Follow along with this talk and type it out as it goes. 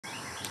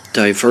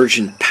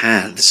divergent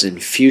paths in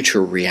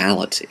future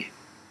reality.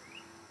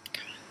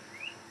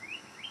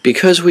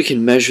 Because we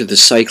can measure the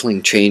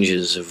cycling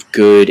changes of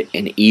good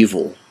and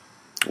evil,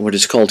 what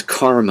is called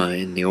karma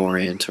in the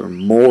Orient or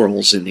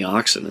morals in the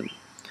Occident,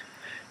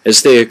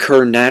 as they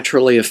occur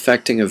naturally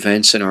affecting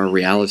events in our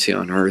reality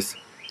on Earth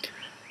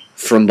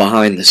from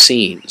behind the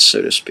scenes,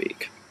 so to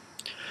speak.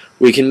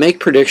 We can make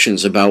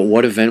predictions about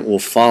what event will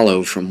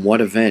follow from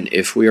what event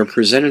if we are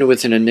presented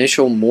with an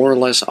initial, more or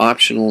less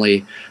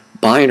optionally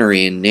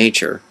binary in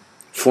nature,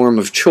 form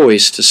of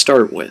choice to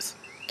start with.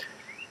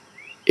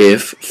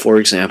 If, for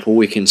example,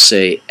 we can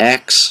say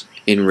X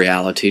in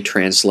reality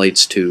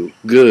translates to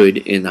good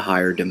in the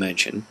higher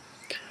dimension,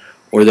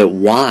 or that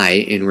Y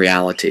in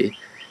reality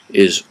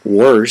is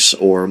worse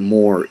or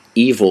more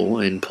evil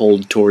and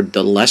pulled toward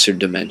the lesser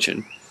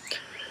dimension,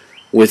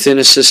 within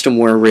a system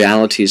where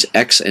realities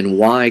X and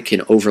Y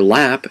can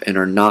overlap and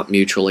are not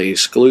mutually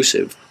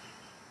exclusive,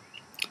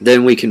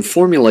 then we can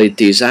formulate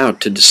these out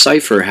to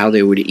decipher how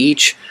they would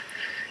each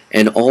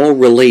and all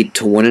relate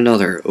to one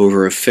another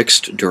over a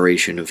fixed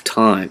duration of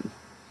time.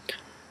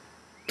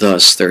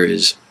 Thus, there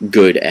is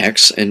good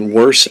X and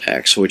worse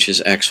X, which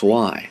is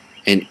XY,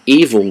 and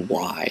evil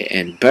Y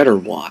and better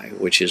Y,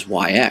 which is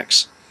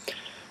YX.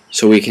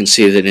 So we can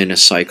see that in a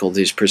cycle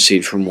these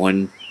proceed from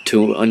one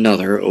to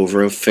another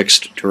over a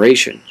fixed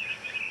duration,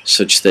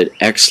 such that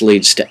X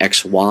leads to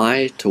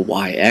XY to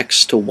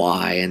YX to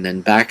Y, and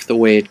then back the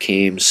way it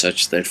came,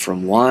 such that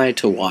from Y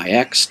to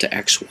YX to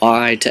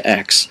XY to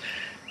X,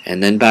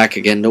 and then back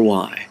again to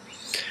Y.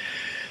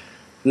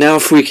 Now,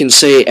 if we can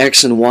say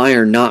X and Y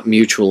are not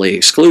mutually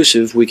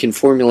exclusive, we can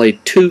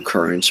formulate two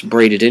currents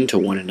braided into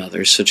one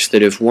another, such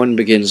that if one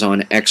begins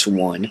on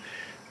X1,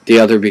 the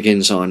other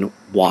begins on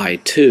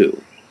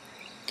Y2.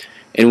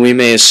 And we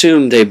may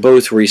assume they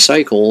both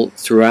recycle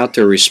throughout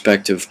their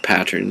respective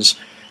patterns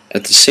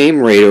at the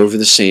same rate over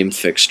the same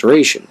fixed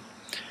duration.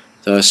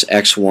 Thus,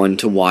 X1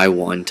 to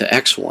Y1 to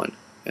X1,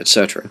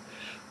 etc.,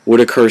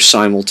 would occur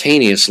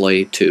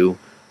simultaneously to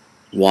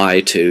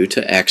Y2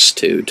 to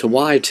X2 to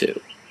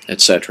Y2,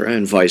 etc.,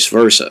 and vice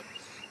versa.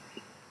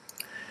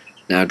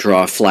 Now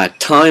draw a flat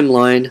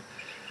timeline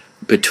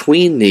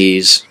between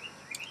these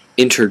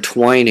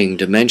intertwining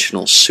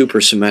dimensional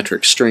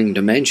supersymmetric string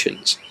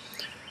dimensions,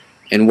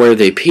 and where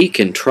they peak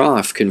and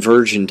trough,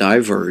 converge and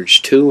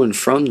diverge, to and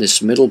from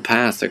this middle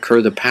path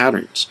occur the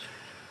patterns,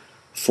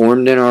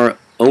 formed in our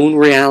own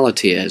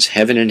reality as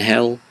heaven and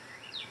hell,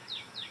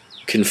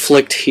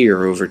 conflict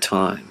here over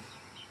time.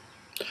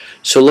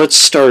 So let's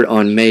start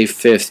on May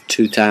 5th,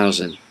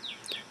 2000,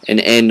 and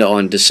end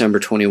on December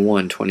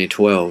 21,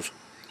 2012.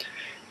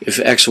 If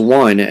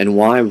X1 and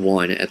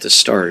Y1 at the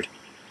start,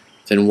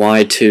 then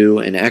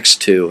Y2 and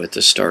X2 at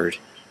the start,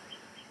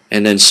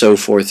 and then so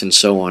forth and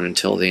so on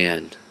until the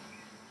end.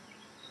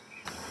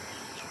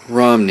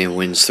 Romney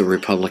wins the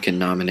Republican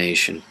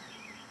nomination.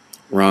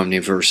 Romney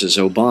versus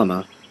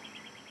Obama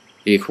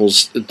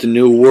equals the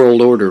New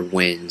World Order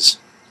wins.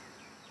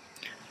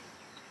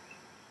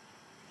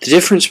 The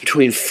difference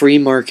between free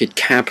market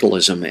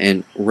capitalism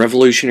and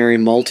revolutionary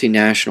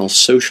multinational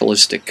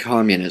socialistic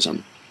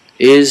communism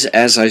is,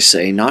 as I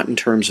say, not in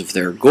terms of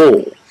their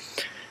goal.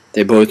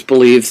 They both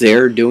believe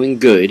they're doing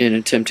good and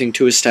attempting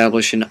to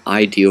establish an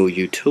ideal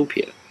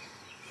utopia.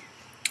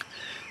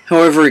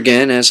 However,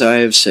 again, as I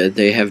have said,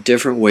 they have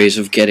different ways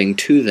of getting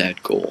to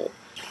that goal.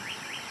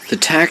 The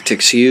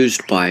tactics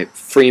used by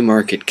free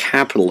market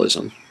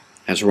capitalism,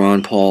 as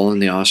Ron Paul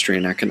and the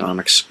Austrian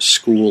Economics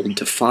School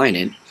define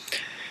it,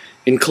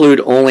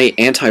 include only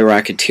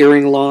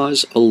anti-racketeering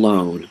laws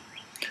alone,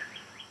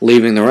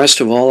 leaving the rest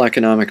of all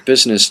economic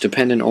business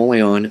dependent only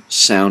on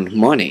sound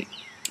money,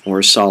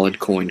 or solid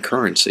coin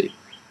currency.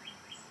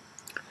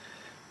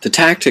 The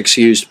tactics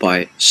used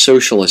by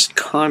socialist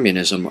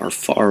communism are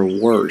far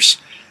worse,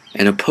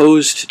 and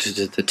opposed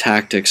to the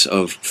tactics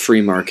of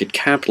free market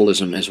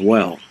capitalism as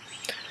well.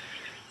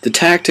 The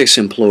tactics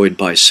employed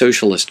by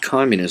socialist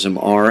communism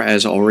are,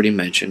 as already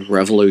mentioned,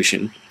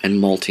 revolution and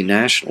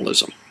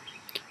multinationalism.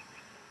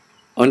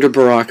 Under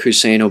Barack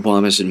Hussein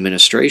Obama's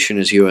administration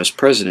as U.S.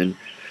 President,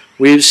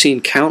 we have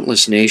seen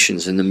countless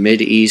nations in the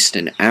Mideast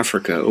and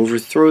Africa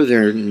overthrow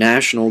their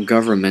national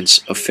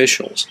government's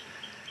officials,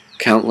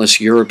 countless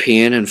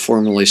European and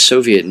formerly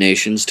Soviet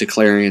nations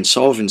declaring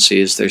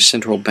insolvency as their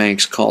central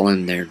banks call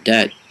in their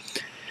debt,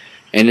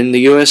 and in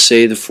the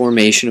USA the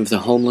formation of the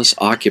homeless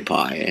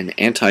Occupy and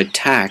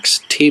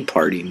anti-tax Tea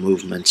Party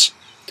movements.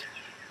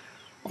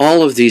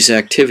 All of these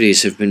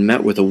activities have been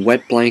met with a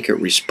wet blanket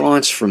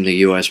response from the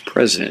U.S.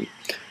 President,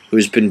 who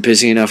has been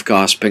busy enough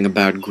gossiping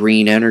about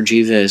green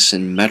energy this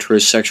and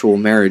metrosexual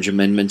marriage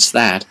amendments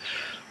that,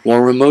 while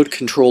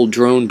remote-controlled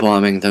drone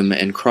bombing them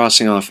and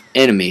crossing off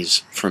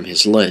enemies from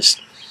his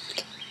list.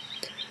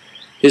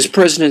 His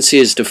presidency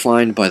is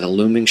defined by the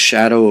looming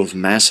shadow of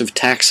massive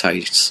tax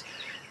hikes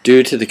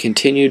due to the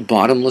continued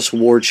bottomless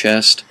war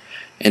chest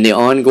and the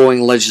ongoing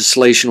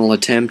legislational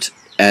attempt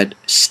at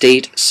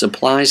state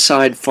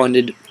supply-side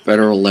funded,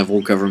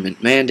 federal-level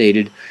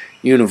government-mandated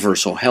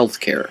universal health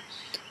care,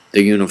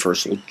 the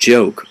universal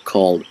joke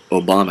called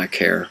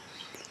Obamacare.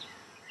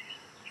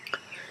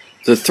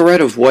 The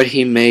threat of what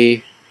he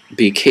may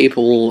be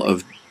capable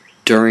of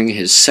during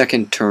his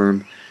second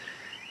term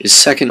is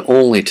second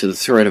only to the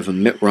threat of a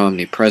Mitt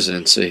Romney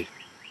presidency.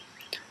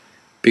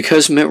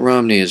 Because Mitt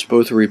Romney is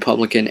both a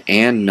Republican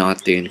and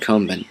not the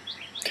incumbent,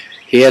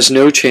 he has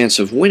no chance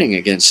of winning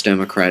against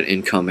Democrat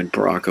incumbent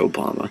Barack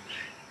Obama,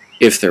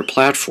 if their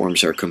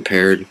platforms are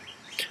compared.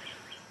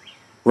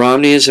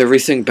 Romney is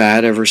everything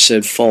bad ever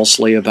said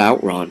falsely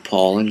about Ron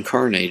Paul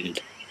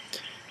incarnated.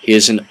 He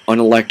is an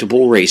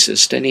unelectable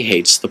racist and he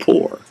hates the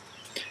poor.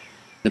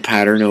 The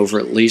pattern over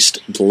at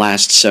least the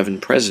last 7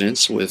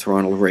 presidents, with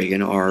Ronald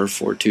Reagan R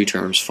for 2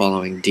 terms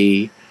following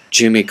D,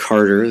 Jimmy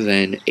Carter,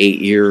 then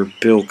 8-year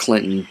Bill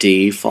Clinton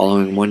D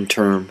following 1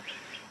 term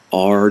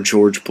R,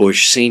 George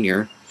Bush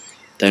Sr.,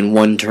 then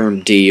 1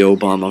 term D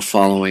Obama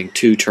following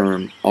 2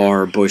 term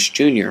R Bush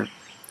Jr.,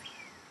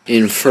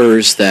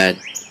 infers that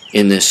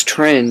in this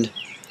trend,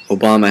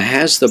 Obama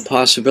has the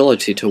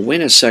possibility to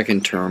win a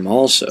second term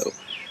also,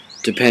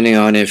 depending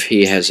on if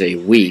he has a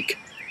weak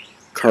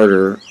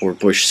Carter or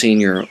Bush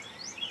Sr.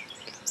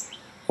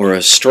 or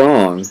a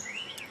strong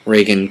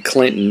Reagan,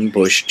 Clinton,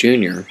 Bush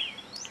Jr.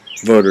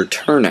 voter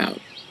turnout.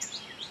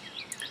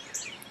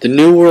 The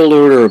New World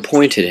Order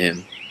appointed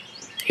him.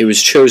 He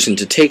was chosen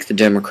to take the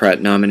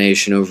Democrat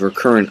nomination over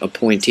current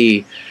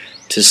appointee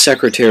to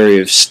Secretary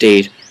of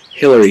State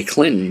Hillary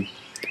Clinton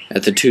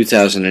at the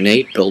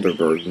 2008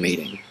 Bilderberg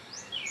meeting.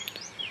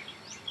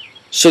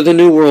 So the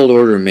New World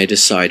Order may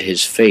decide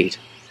his fate.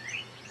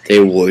 They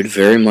would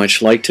very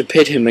much like to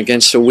pit him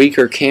against a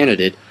weaker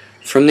candidate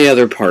from the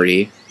other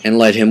party and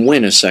let him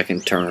win a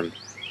second term.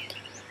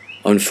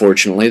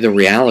 Unfortunately, the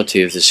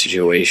reality of the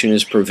situation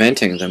is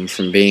preventing them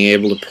from being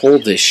able to pull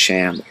this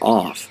sham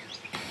off.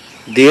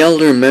 The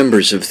elder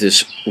members of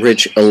this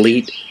rich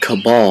elite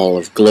cabal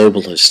of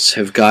globalists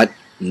have got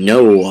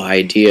no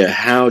idea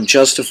how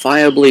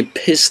justifiably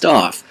pissed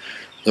off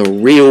the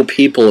real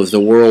people of the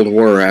world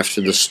were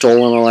after the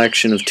stolen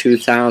election of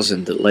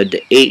 2000 that led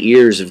to 8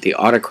 years of the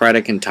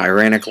autocratic and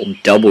tyrannical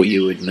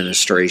W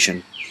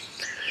administration.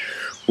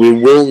 We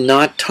will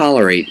not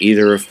tolerate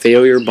either a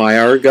failure by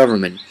our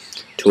government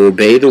to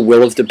obey the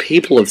will of the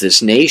people of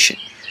this nation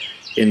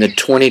in the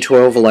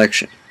 2012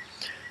 election,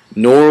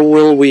 nor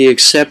will we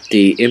accept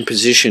the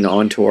imposition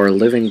onto our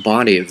living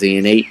body of the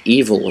innate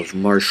evil of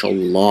martial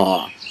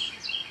law.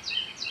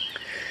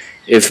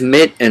 If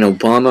Mitt and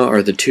Obama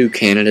are the 2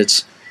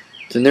 candidates,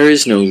 then there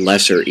is no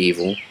lesser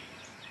evil.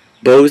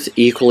 Both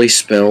equally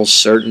spell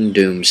certain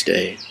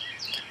doomsday.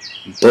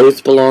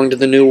 Both belong to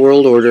the New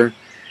World Order,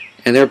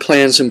 and their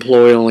plans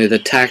employ only the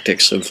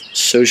tactics of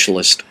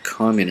socialist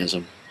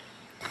communism.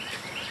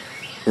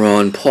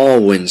 Ron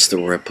Paul wins the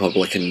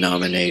Republican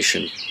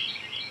nomination.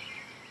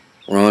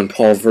 Ron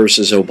Paul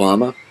versus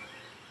Obama,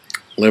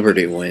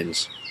 Liberty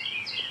wins.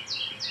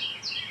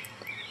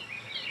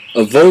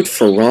 A vote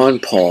for Ron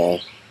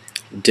Paul,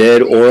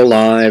 dead or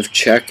alive,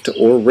 checked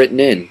or written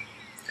in,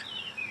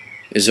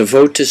 is a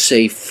vote to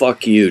say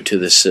fuck you to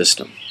the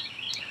system.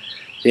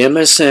 The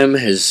MSM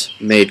has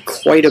made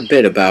quite a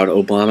bit about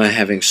Obama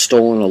having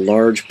stolen a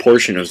large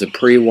portion of the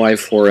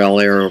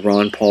pre-Y4L era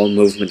Ron Paul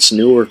movement's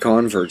newer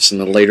converts in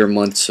the later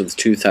months of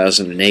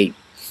 2008,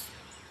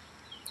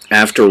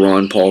 after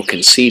Ron Paul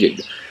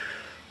conceded,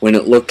 when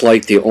it looked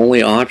like the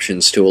only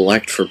options to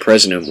elect for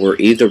president were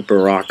either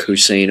Barack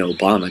Hussein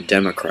Obama,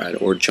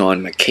 Democrat, or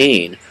John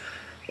McCain,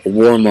 a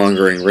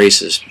warmongering,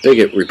 racist,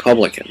 bigot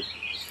Republican,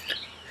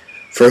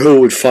 for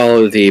who would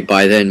follow the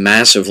by then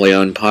massively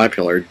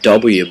unpopular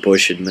W.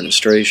 Bush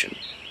administration.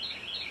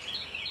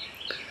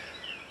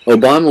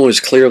 Obama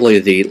was clearly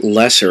the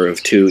lesser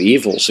of 2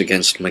 evils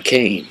against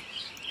McCain,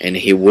 and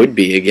he would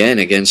be again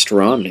against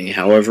Romney.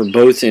 However,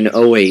 both in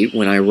 2008,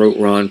 when I wrote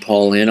Ron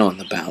Paul in on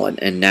the ballot,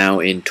 and now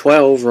in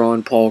 2012,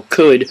 Ron Paul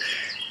could,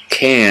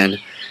 can,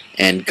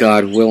 and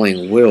God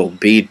willing will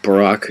beat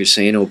Barack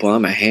Hussein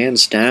Obama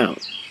hands down.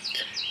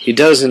 He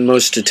does in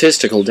most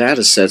statistical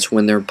data sets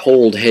when they're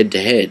polled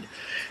head-to-head.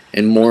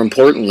 And more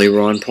importantly,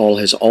 Ron Paul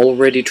has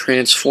already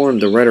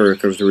transformed the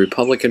rhetoric of the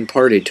Republican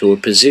Party to a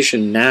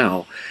position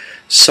now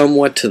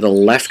somewhat to the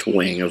left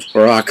wing of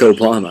Barack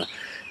Obama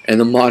and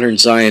the modern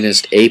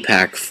Zionist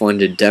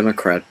AIPAC-funded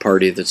Democrat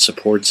Party that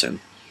supports him.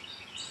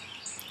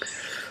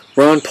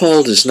 Ron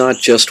Paul does not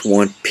just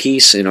want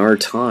peace in our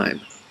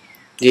time.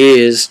 He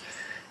is,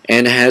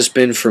 and has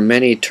been for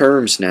many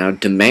terms now,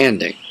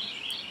 demanding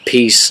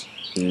peace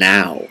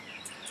now.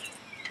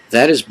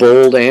 That is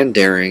bold and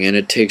daring, and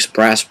it takes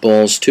brass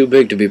balls too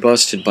big to be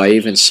busted by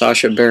even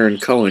Sacha Baron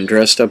Cohen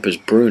dressed up as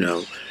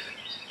Bruno,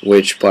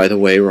 which, by the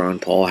way, Ron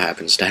Paul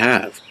happens to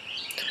have.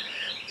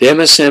 The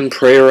MSM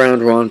prey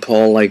around Ron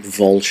Paul like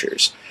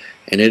vultures,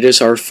 and it is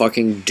our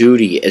fucking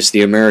duty as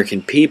the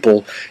American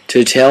people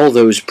to tell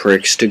those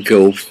pricks to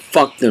go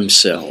fuck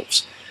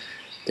themselves.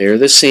 They are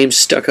the same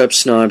stuck-up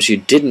snobs you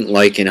didn't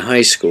like in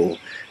high school,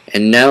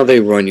 and now they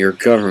run your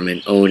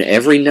government, own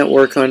every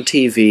network on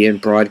TV,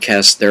 and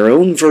broadcast their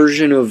own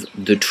version of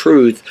the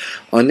truth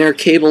on their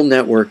cable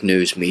network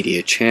news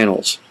media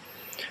channels.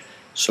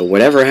 So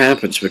whatever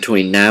happens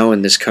between now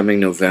and this coming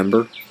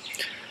November,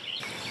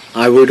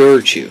 I would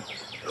urge you,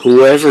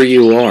 whoever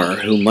you are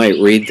who might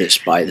read this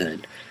by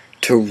then,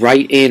 to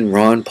write in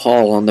Ron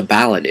Paul on the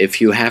ballot if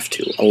you have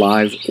to,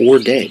 alive or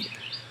dead.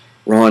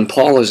 Ron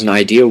Paul is an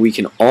idea we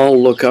can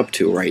all look up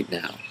to right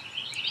now,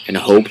 and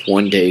hope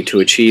one day to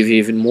achieve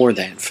even more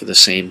than for the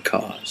same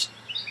cause.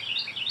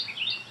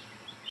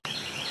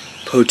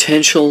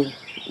 Potential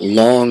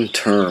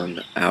long-term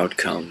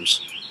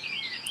outcomes.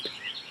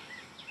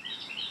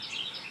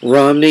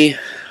 Romney,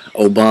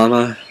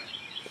 Obama,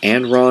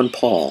 and Ron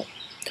Paul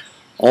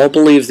all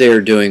believe they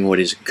are doing what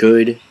is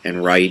good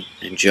and right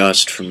and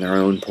just from their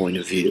own point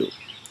of view.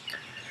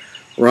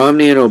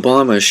 Romney and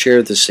Obama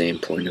share the same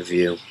point of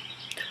view.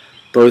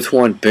 Both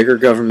want bigger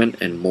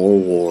government and more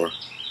war.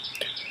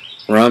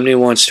 Romney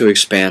wants to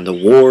expand the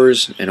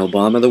wars and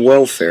Obama the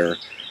welfare,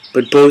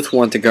 but both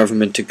want the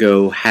government to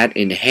go hat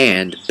in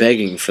hand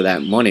begging for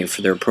that money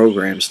for their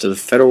programs to the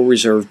Federal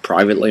Reserve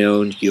privately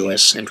owned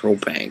U.S. Central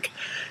Bank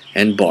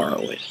and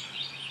borrow it.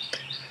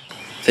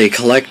 They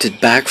collect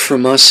it back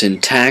from us in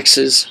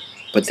taxes,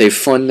 but they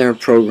fund their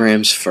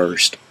programs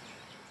first.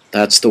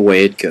 That's the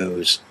way it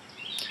goes.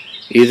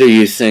 Either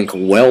you think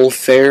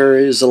welfare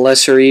is a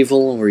lesser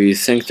evil, or you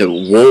think that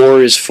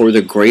war is for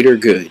the greater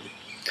good.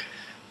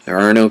 There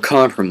are no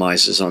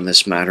compromises on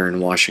this matter in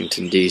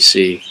Washington,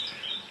 D.C.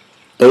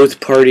 Both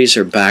parties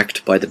are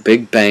backed by the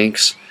big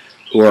banks,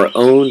 who are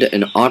owned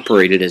and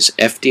operated as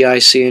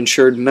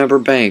FDIC-insured member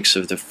banks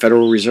of the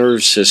Federal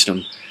Reserve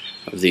System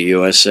of the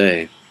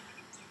USA.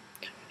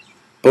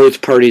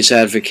 Both parties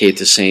advocate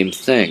the same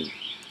thing,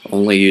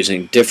 only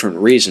using different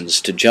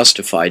reasons to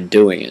justify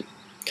doing it.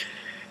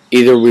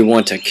 Either we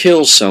want to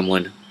kill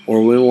someone,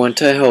 or we want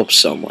to help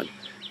someone,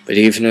 but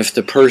even if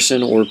the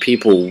person or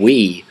people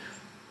we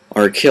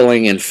are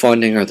killing and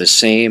funding are the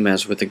same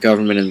as with the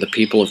government and the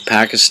people of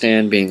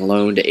Pakistan being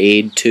loaned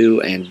aid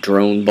to and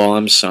drone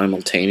bombs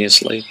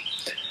simultaneously,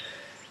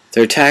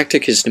 their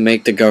tactic is to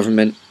make the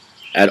government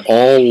at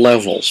all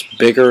levels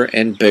bigger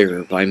and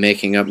bigger by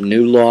making up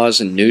new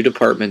laws and new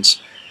departments,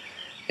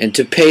 and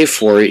to pay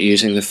for it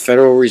using the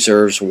Federal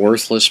Reserve's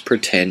worthless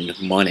pretend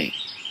money.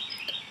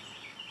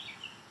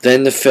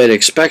 Then the Fed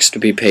expects to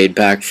be paid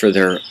back for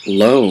their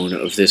loan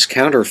of this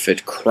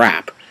counterfeit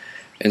crap,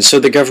 and so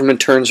the government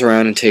turns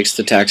around and takes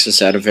the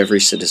taxes out of every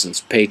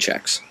citizen's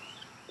paychecks.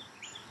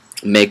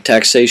 Make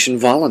taxation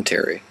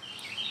voluntary.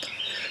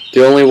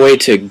 The only way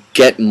to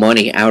get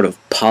money out of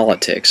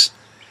politics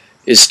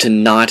is to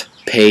not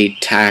pay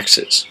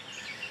taxes.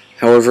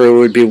 However, it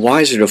would be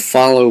wiser to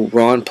follow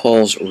Ron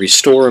Paul's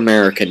Restore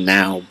America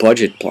Now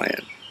budget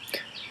plan.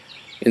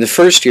 In the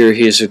first year,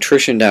 he has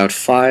attritioned out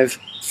 5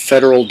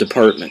 federal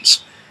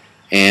departments,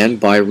 and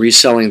by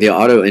reselling the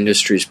auto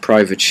industry's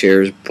private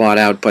shares bought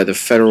out by the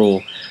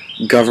federal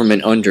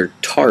government under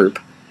TARP,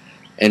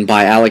 and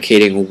by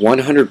allocating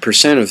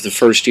 100% of the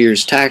first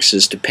year's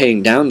taxes to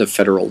paying down the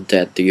federal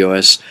debt the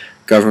U.S.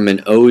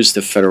 government owes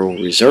the Federal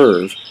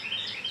Reserve,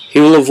 he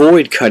will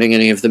avoid cutting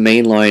any of the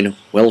mainline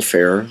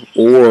welfare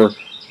or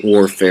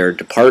warfare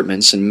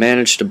departments and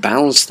manage to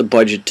balance the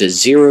budget to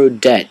zero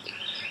debt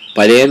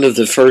by the end of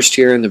the first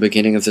year and the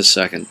beginning of the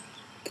second.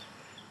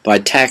 By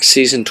tax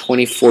season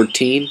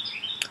 2014,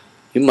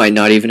 you might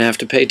not even have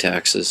to pay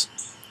taxes.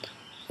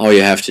 All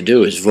you have to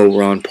do is vote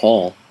Ron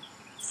Paul.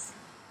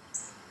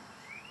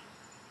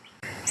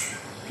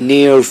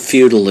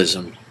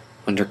 Neo-feudalism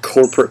under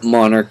corporate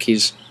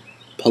monarchies,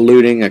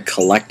 polluting a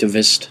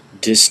collectivist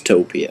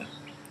dystopia.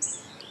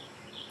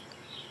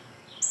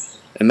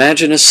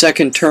 Imagine a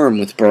second term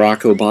with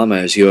Barack Obama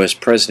as U.S.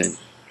 President,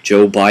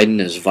 Joe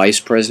Biden as Vice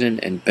President,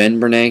 and Ben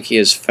Bernanke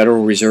as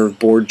Federal Reserve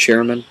Board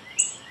Chairman.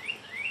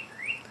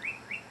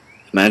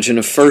 Imagine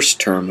a first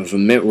term of a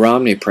Mitt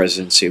Romney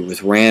presidency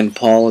with Rand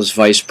Paul as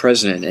Vice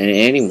President and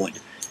anyone,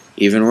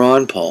 even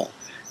Ron Paul,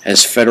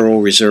 as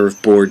Federal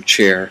Reserve Board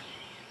Chair.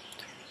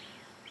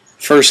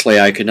 Firstly,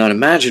 I could not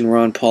imagine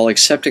Ron Paul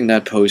accepting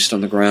that post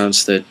on the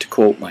grounds that, to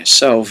quote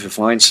myself, if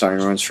Einstein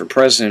runs for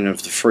president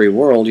of the free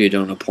world, you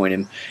don't appoint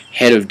him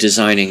head of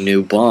designing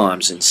new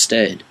bombs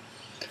instead.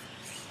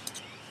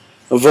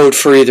 A vote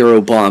for either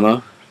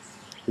Obama,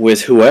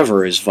 with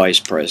whoever is vice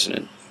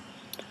president,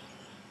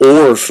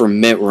 or for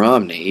Mitt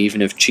Romney,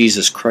 even if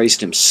Jesus Christ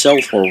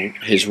himself or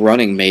his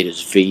running mate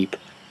is Veep,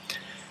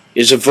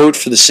 is a vote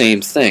for the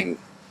same thing,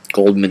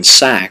 Goldman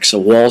Sachs, a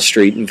Wall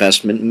Street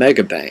investment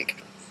megabank.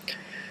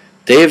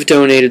 They have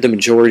donated the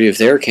majority of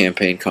their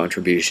campaign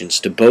contributions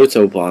to both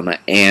Obama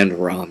and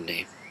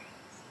Romney.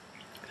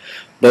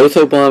 Both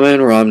Obama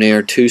and Romney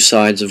are two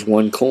sides of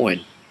one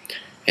coin,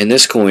 and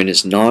this coin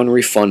is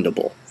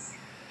non-refundable.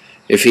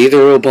 If either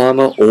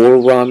Obama or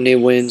Romney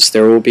wins,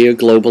 there will be a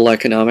global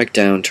economic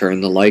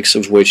downturn the likes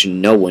of which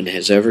no one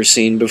has ever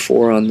seen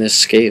before on this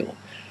scale.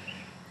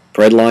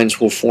 Breadlines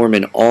will form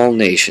in all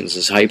nations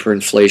as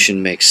hyperinflation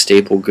makes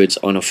staple goods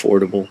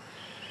unaffordable.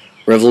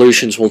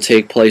 Revolutions will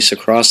take place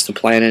across the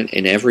planet.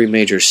 In every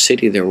major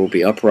city there will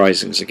be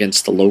uprisings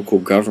against the local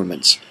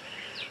governments.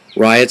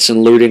 Riots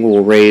and looting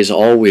will raise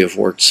all we have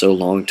worked so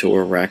long to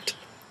erect.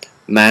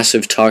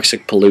 Massive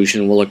toxic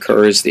pollution will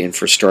occur as the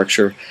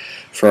infrastructure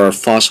for our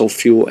fossil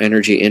fuel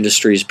energy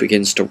industries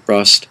begins to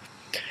rust.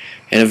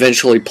 and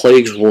eventually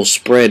plagues will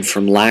spread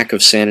from lack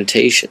of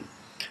sanitation.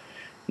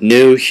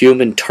 New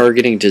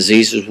human-targeting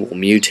diseases will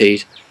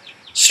mutate,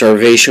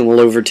 starvation will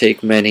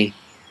overtake many.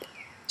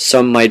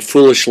 Some might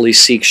foolishly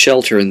seek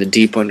shelter in the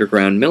deep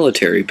underground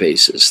military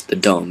bases, the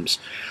DUMBs,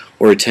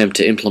 or attempt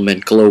to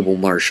implement global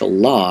martial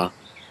law.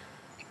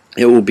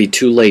 It will be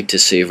too late to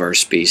save our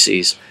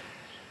species,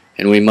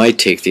 and we might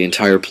take the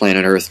entire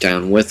planet Earth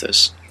down with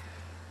us.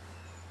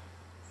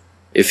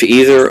 If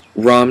either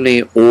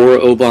Romney or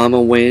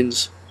Obama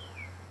wins,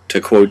 to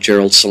quote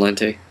Gerald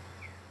Celente,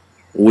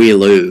 we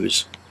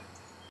lose.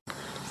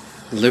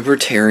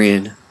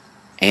 Libertarian,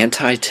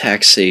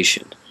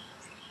 anti-taxation,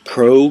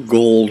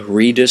 pro-gold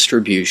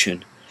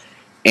redistribution,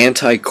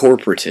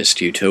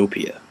 anti-corporatist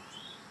utopia.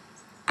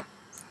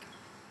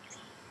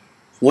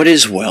 What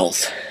is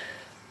wealth?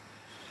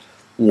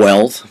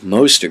 Wealth,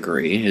 most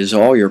agree, is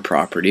all your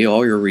property,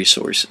 all your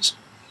resources.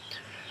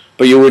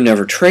 But you would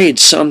never trade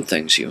some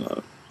things you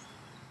own.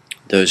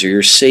 Those are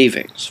your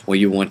savings, what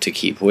you want to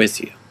keep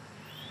with you.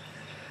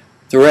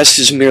 The rest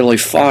is merely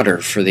fodder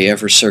for the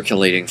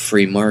ever-circulating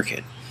free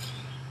market.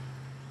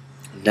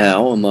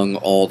 Now, among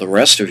all the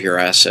rest of your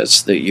assets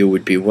that you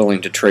would be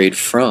willing to trade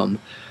from,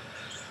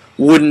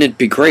 wouldn't it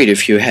be great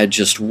if you had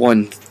just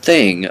one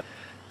thing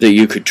that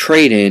you could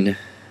trade in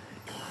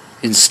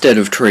instead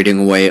of trading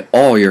away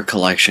all your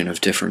collection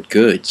of different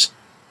goods?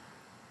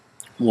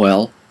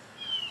 Well,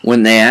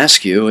 when they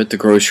ask you at the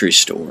grocery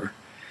store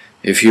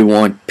if you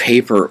want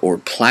paper or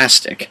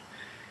plastic,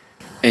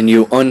 and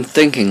you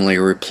unthinkingly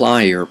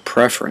reply your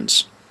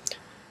preference,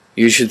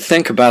 you should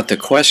think about the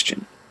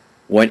question,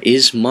 what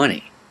is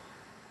money?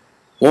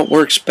 What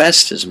works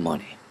best as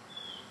money?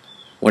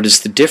 What is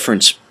the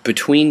difference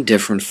between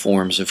different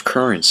forms of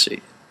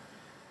currency?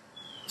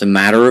 The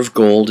matter of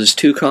gold is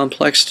too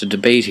complex to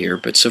debate here,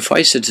 but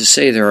suffice it to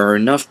say there are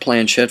enough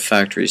planchette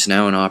factories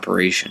now in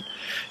operation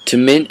to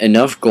mint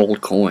enough gold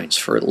coins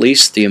for at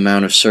least the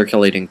amount of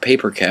circulating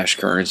paper cash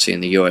currency in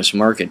the U.S.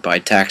 market by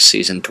tax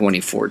season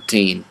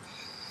 2014.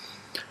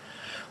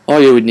 All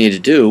you would need to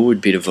do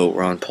would be to vote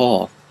Ron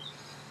Paul.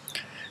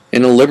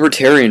 In a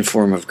libertarian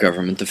form of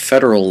government, the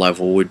federal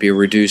level would be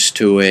reduced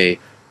to a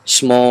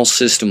small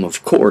system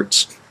of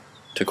courts,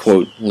 to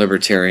quote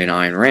Libertarian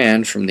Ayn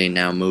Rand from the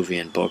now movie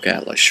and book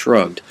Atlas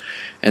Shrugged,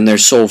 and their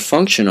sole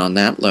function on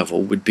that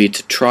level would be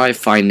to try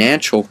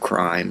financial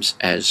crimes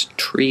as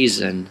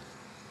treason.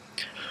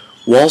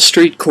 Wall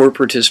Street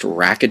corporatist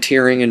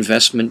racketeering,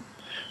 investment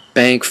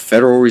bank,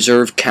 Federal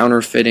Reserve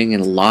counterfeiting,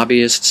 and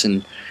lobbyists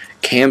and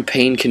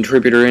campaign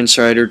contributor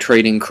insider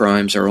trading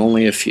crimes are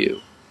only a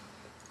few.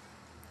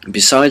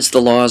 Besides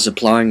the laws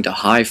applying to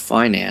high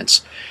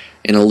finance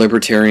in a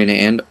libertarian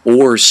and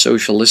or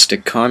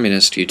socialistic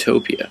communist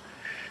utopia,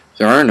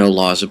 there are no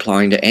laws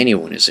applying to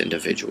anyone as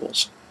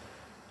individuals.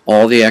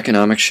 All the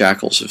economic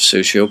shackles of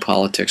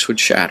sociopolitics would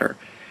shatter,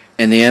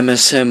 and the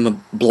MSM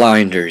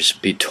blinders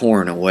be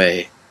torn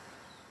away.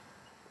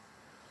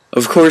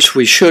 Of course,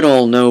 we should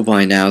all know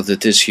by now that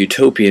this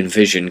utopian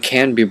vision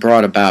can be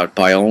brought about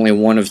by only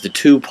one of the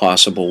two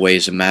possible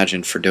ways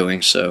imagined for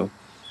doing so.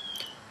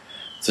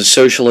 The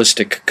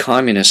socialistic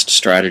communist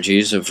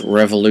strategies of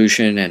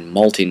revolution and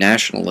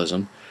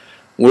multinationalism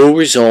will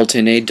result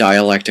in a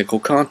dialectical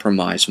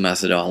compromise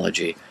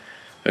methodology,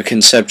 a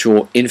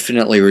conceptual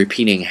infinitely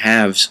repeating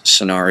halves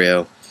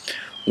scenario,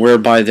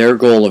 whereby their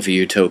goal of a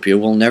utopia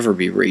will never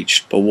be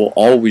reached, but will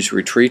always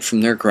retreat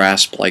from their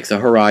grasp like the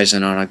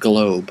horizon on a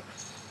globe.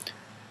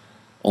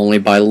 Only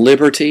by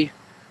liberty,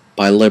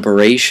 by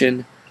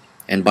liberation,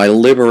 and by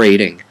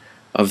liberating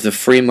of the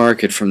free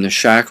market from the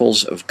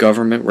shackles of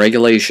government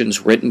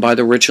regulations written by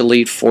the rich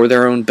elite for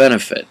their own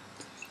benefit,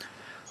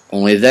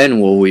 only then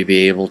will we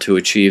be able to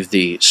achieve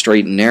the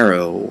straight and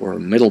narrow, or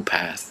middle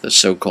path, the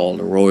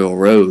so-called royal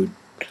road,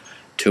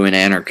 to an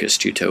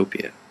anarchist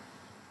utopia.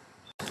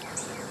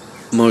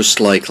 Most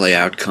likely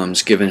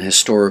outcomes given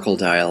historical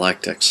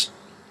dialectics.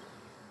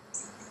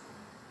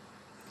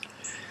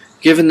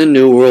 Given the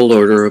New World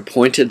Order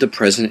appointed the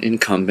present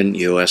incumbent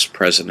U.S.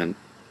 President,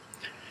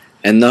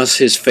 and thus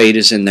his fate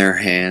is in their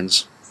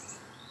hands,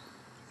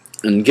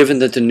 and given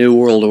that the New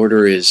World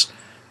Order is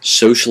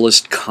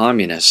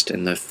socialist-communist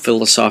in the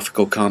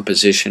philosophical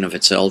composition of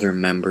its elder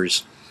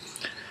members,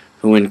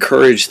 who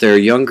encourage their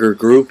younger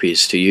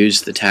groupies to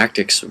use the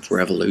tactics of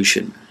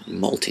revolution and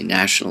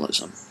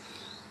multinationalism,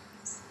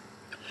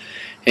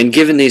 and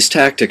given these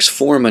tactics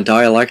form a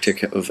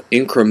dialectic of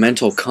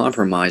incremental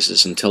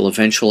compromises until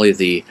eventually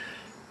the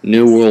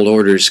New World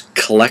Order's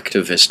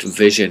collectivist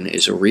vision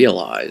is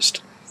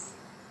realized.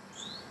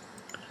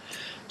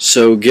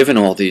 So, given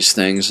all these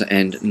things,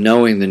 and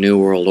knowing the New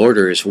World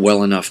Order is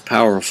well enough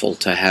powerful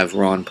to have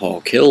Ron Paul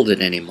killed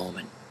at any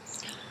moment,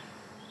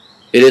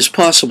 it is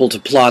possible to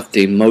plot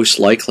the most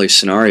likely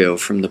scenario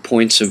from the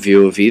points of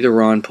view of either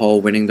Ron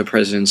Paul winning the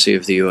presidency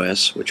of the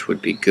U.S., which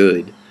would be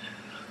good,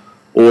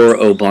 or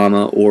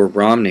Obama or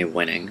Romney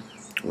winning,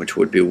 which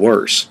would be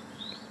worse.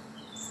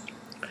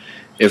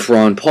 If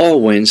Ron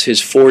Paul wins, his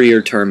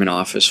 4-year term in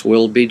office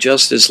will be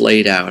just as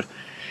laid out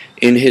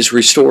in his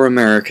Restore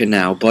America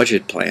Now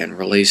budget plan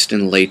released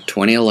in late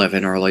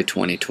 2011, early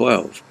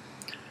 2012.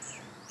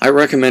 I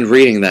recommend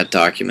reading that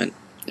document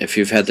if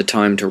you've had the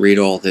time to read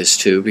all this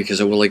too, because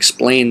it will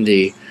explain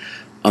the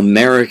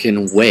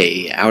American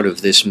way out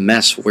of this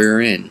mess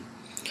we're in.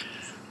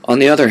 On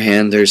the other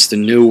hand, there's the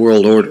New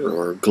World Order,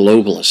 or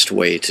globalist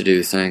way to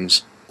do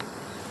things.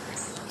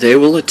 They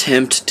will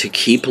attempt to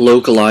keep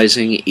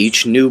localizing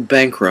each new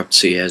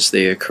bankruptcy as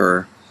they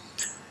occur,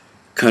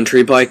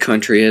 country by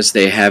country as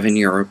they have in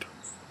Europe.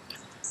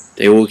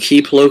 They will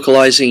keep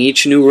localizing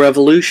each new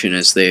revolution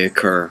as they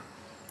occur,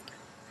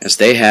 as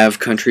they have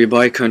country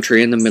by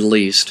country in the Middle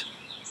East.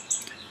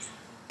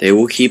 They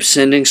will keep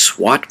sending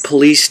SWAT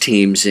police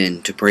teams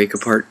in to break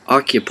apart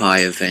Occupy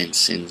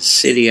events in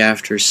city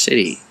after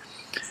city,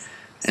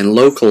 and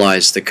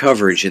localize the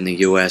coverage in the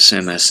US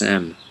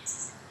MSM.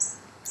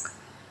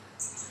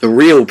 The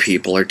real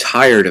people are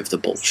tired of the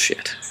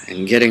bullshit,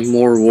 and getting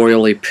more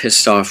royally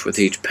pissed off with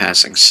each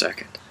passing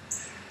second.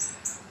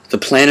 The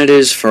planet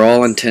is, for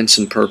all intents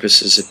and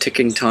purposes, a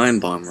ticking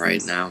time bomb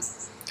right now.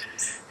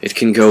 It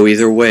can go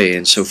either way,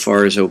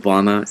 insofar as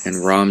Obama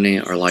and Romney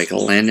are like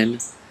Lenin,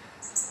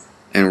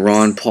 and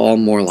Ron Paul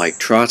more like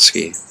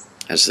Trotsky,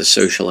 as the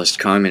socialist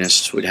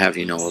communists would have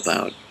you know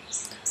about.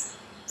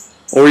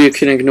 Or you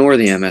can ignore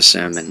the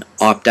MSM and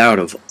opt out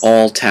of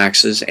all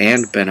taxes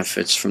and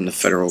benefits from the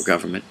federal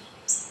government,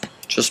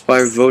 just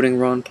by voting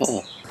Ron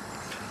Paul.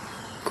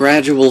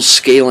 Gradual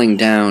scaling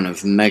down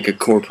of mega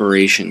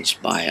corporations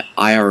by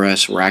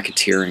IRS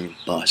racketeering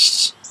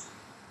busts.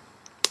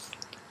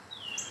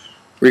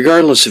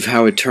 Regardless of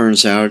how it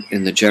turns out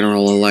in the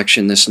general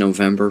election this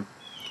November,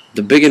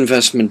 the big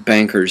investment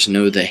bankers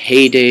know the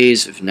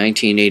heydays of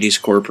 1980s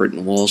corporate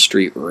and Wall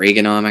Street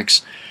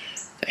Reaganomics,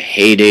 the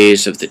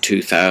heydays of the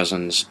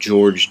 2000s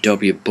George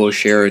W.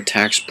 Bush era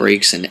tax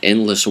breaks and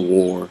endless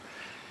war,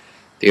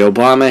 the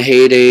Obama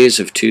heydays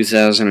of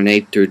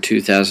 2008 through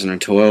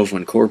 2012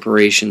 when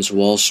corporations,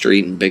 Wall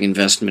Street, and big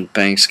investment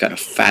banks got a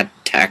fat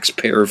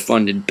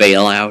taxpayer-funded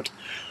bailout.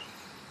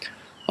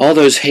 All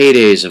those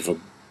heydays of a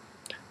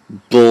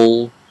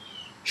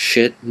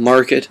bullshit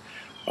market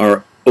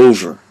are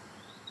over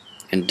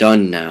and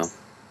done now.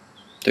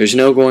 There's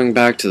no going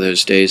back to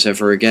those days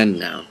ever again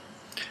now.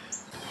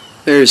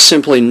 There is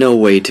simply no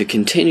way to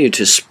continue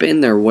to spin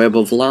their web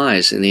of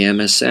lies in the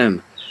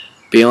MSM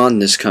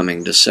beyond this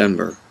coming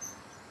December.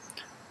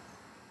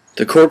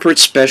 The corporate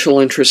special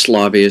interest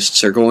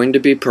lobbyists are going to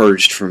be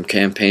purged from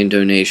campaign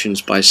donations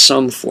by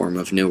some form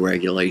of new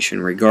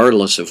regulation,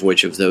 regardless of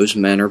which of those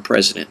men are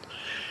president,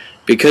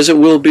 because it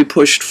will be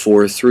pushed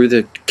for through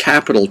the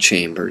capital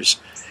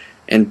chambers,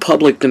 and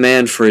public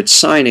demand for its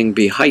signing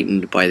be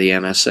heightened by the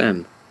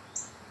MSM.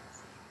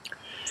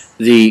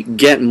 The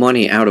 "get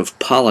money out of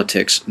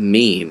politics"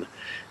 meme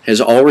has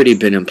already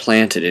been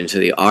implanted into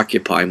the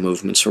Occupy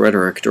movement's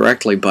rhetoric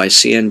directly by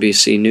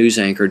CNBC News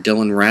anchor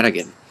Dylan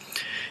Ratigan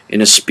in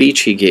a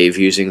speech he gave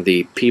using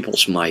the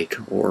People's Mic,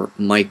 or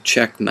mic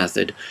check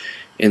method,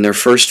 in their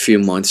first few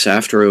months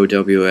after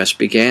OWS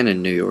began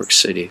in New York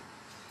City.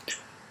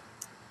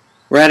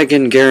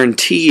 Ratigan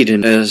guaranteed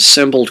an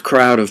assembled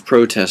crowd of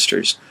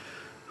protesters,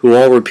 who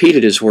all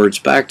repeated his words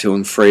back to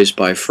him phrase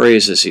by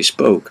phrase as he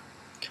spoke,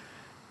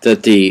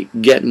 that the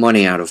 "get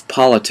money out of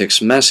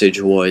politics"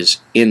 message was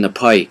in the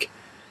pike,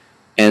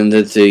 and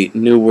that the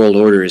New World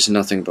Order is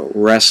nothing but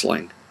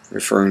wrestling,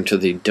 referring to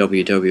the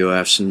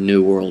WWF's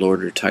New World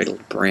Order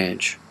titled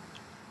branch.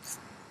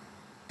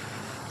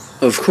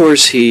 Of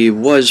course, he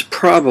was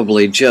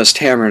probably just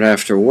hammered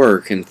after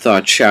work and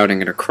thought shouting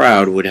at a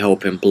crowd would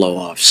help him blow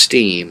off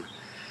steam.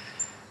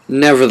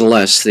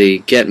 Nevertheless, the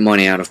 "get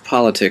money out of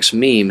politics"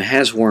 meme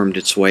has wormed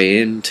its way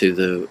into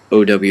the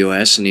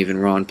OWS and even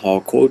Ron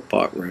Paul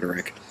quote-bot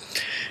rhetoric,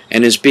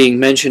 and is being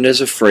mentioned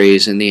as a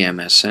phrase in the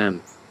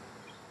MSM.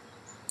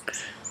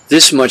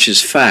 This much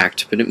is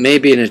fact, but it may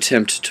be an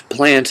attempt to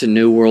plant a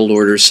New World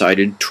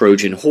Order-sided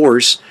Trojan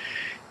horse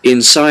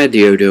inside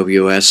the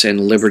OWS and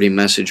Liberty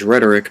Message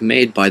rhetoric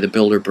made by the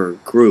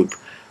Bilderberg Group,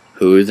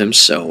 who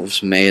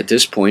themselves may at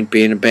this point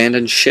be an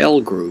abandoned shell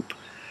group,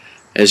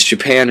 as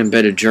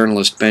Japan-embedded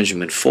journalist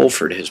Benjamin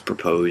Fulford has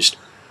proposed,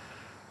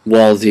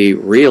 while the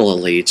real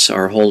elites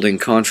are holding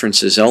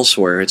conferences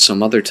elsewhere at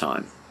some other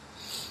time,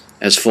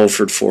 as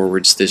Fulford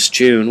forwards this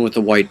June with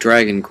the White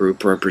Dragon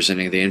Group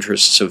representing the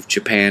interests of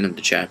Japan and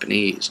the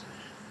Japanese.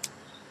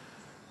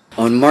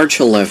 On March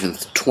 11,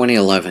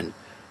 2011,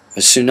 a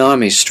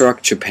tsunami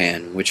struck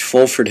Japan, which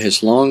Fulford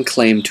has long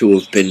claimed to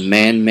have been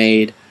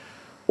man-made,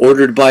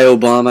 ordered by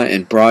Obama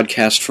and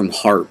broadcast from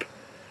HARP,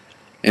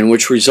 and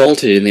which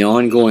resulted in the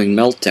ongoing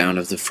meltdown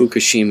of the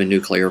Fukushima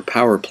nuclear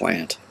power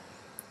plant.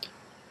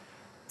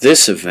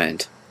 This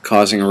event,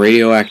 causing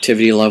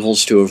radioactivity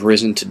levels to have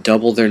risen to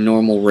double their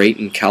normal rate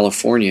in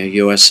California,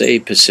 USA,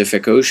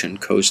 Pacific Ocean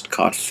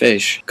coast-caught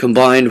fish,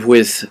 combined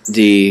with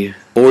the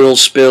oil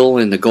spill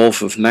in the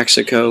Gulf of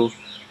Mexico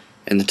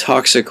and the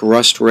toxic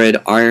rust-red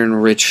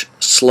iron-rich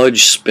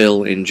sludge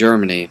spill in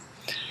Germany,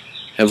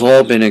 have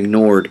all been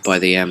ignored by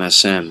the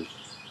MSM.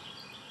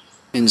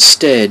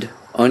 Instead,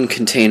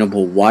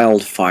 uncontainable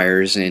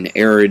wildfires in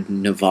arid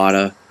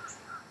Nevada,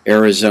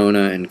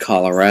 Arizona, and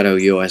Colorado,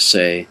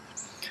 USA,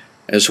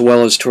 as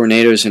well as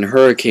tornadoes and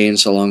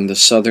hurricanes along the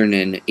southern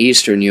and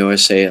eastern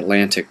USA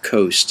Atlantic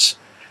coasts,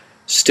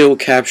 still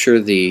capture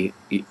the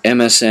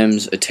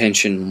MSM's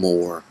attention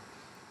more.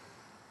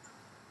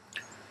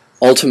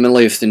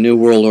 Ultimately, if the New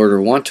World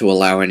Order want to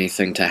allow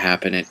anything to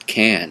happen, it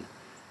can,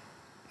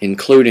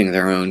 including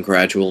their own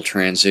gradual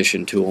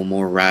transition to a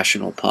more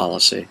rational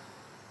policy.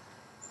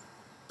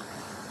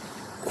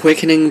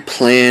 Quickening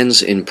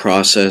plans in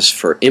process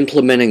for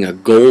implementing a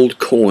gold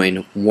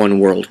coin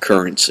one-world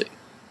currency.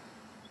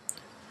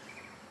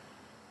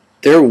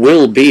 There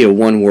will be a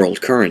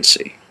one-world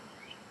currency.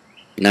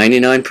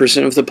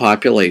 99% of the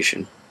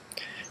population,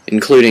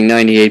 including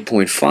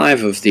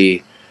 98.5% of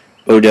the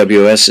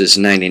OWS's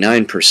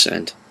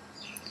 99%,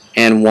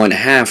 and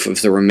 1/2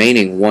 of the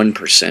remaining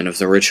 1% of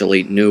the rich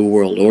elite New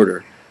World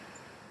Order,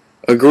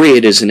 agree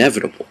it is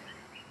inevitable.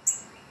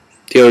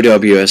 The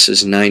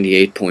OWS's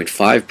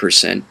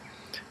 98.5%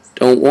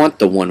 don't want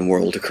the one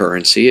world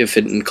currency if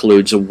it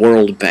includes a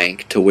world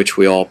bank to which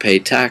we all pay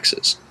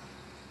taxes.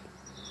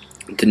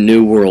 The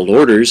New World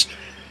Order's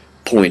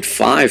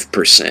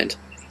 0.5%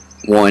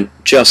 want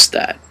just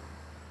that.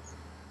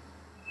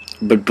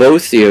 But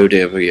both the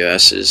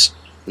OWS's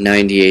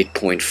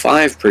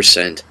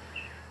 98.5%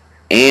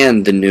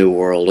 and the New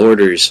World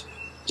Order's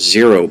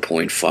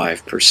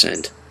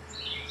 0.5%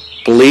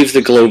 believe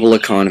the global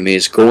economy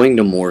is going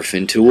to morph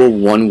into a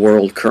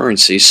one-world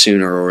currency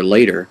sooner or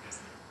later,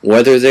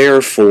 whether they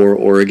are for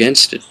or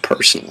against it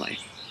personally.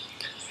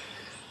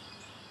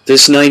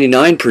 This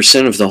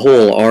 99% of the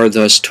whole are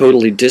thus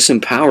totally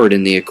disempowered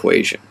in the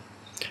equation,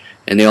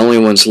 and the only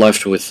ones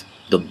left with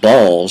the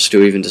balls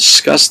to even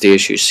discuss the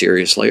issue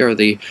seriously are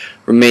the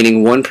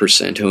remaining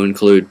 1%, who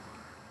include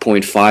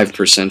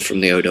 0.5% from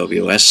the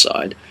OWS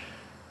side,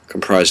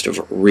 comprised of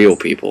real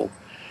people,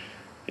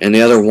 and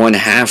the other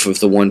 1/2 of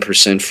the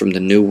 1% from the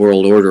New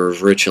World Order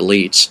of rich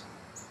elites.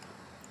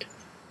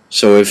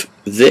 So if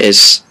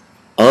this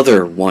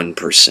other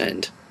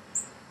 1%,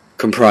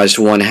 comprised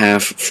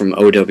 1/2 from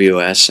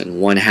OWS and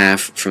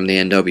 1/2 from the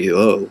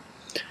NWO,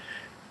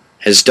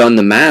 has done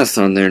the math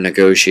on their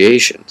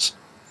negotiations,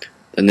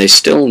 then they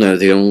still know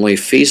the only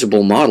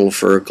feasible model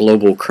for a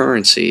global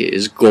currency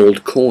is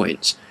gold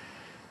coins,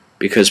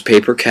 because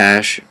paper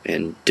cash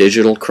and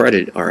digital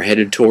credit are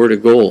headed toward a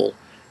goal,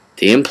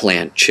 the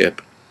implant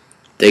chip,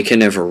 they can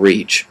never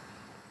reach,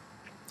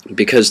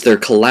 because their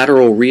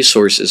collateral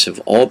resources have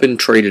all been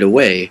traded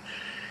away,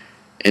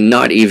 and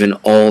not even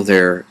all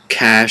their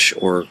cash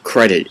or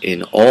credit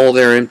in all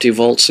their empty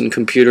vaults and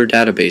computer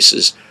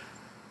databases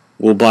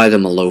will buy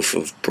them a loaf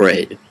of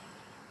bread.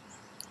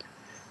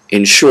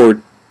 In short,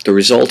 the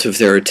result of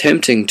their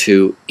attempting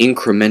to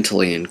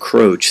incrementally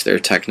encroach their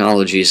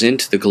technologies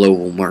into the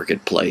global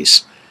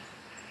marketplace,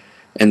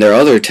 and their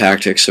other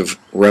tactics of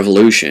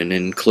revolution,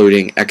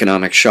 including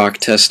economic shock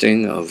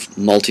testing of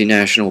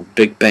multinational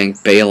big bank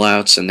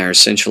bailouts and their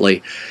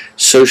essentially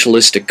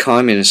socialistic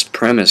communist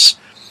premise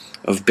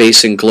of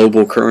basing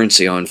global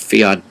currency on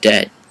fiat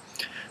debt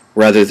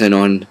rather than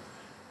on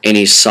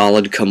any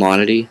solid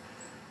commodity,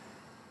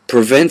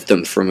 prevent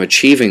them from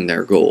achieving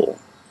their goal.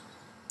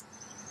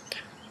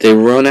 They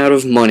run out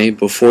of money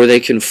before they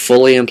can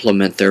fully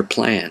implement their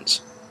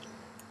plans.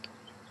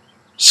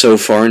 So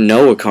far,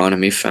 no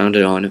economy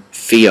founded on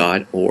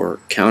fiat or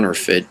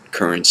counterfeit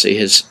currency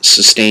has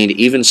sustained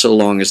even so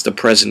long as the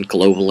present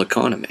global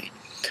economy,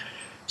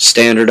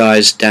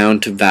 standardized down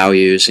to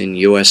values in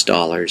US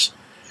dollars,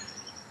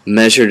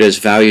 measured as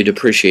value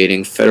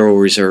depreciating Federal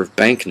Reserve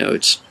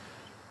banknotes,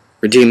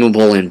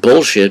 redeemable in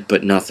bullshit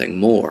but nothing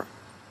more.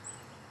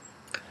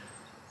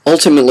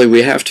 Ultimately,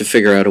 we have to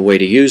figure out a way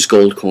to use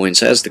gold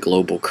coins as the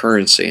global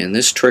currency, and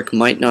this trick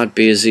might not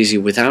be as easy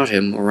without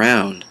him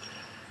around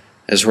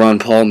as Ron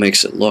Paul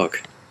makes it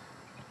look.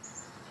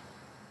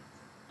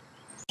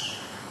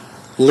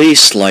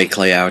 Least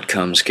likely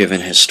outcomes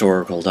given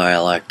historical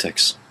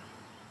dialectics.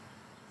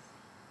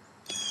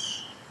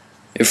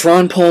 If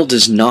Ron Paul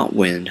does not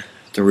win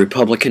the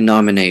Republican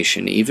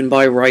nomination, even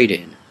by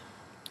write-in,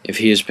 if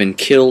he has been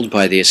killed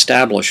by the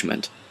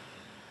establishment,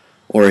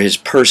 or his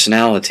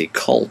personality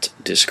cult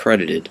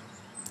discredited,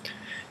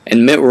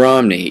 and Mitt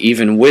Romney,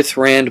 even with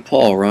Rand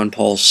Paul, Ron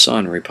Paul's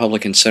son,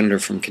 Republican senator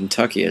from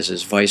Kentucky, as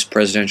his vice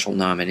presidential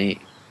nominee,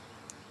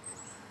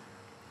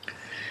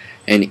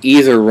 and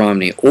either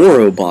Romney or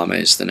Obama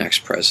is the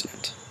next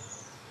president,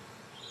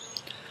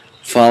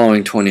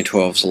 following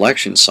 2012's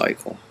election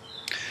cycle,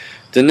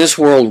 then this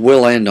world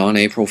will end on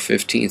April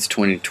 15th,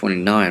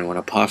 2029, when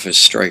Apophis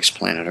strikes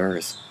planet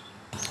Earth.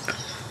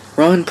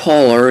 Ron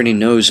Paul already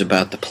knows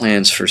about the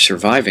plans for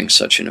surviving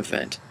such an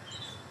event,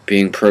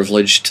 being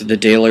privileged to the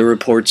daily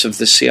reports of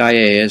the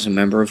CIA as a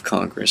member of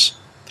Congress,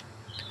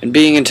 and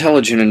being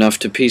intelligent enough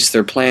to piece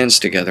their plans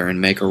together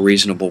and make a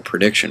reasonable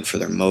prediction for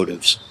their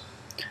motives.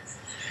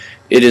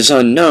 It is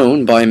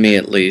unknown, by me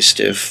at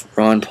least, if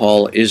Ron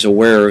Paul is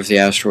aware of the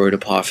asteroid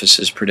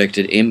Apophis's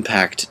predicted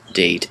impact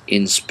date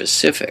in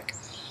specific,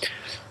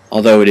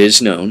 although it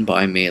is known,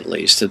 by me at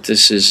least, that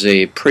this is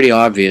a pretty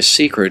obvious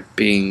secret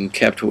being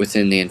kept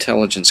within the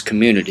intelligence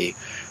community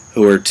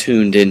who are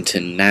tuned into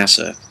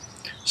NASA,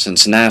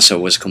 since NASA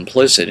was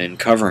complicit in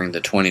covering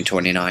the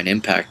 2029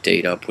 impact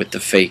date up with the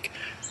fake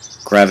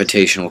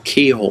gravitational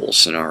keyhole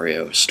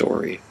scenario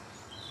story.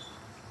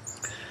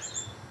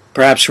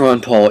 Perhaps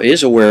Ron Paul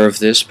is aware of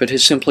this, but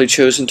has simply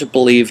chosen to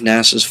believe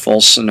NASA's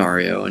false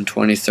scenario and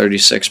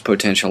 2036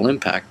 potential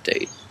impact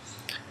date.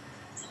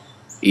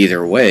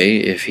 Either way,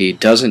 if he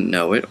doesn't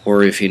know it,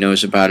 or if he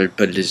knows about it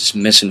but is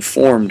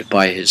misinformed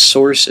by his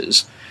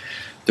sources,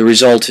 the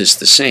result is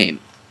the same.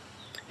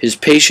 His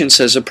patience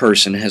as a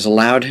person has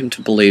allowed him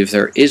to believe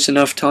there is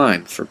enough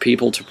time for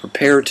people to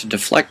prepare to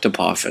deflect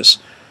Apophis,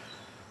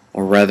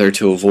 or rather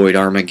to avoid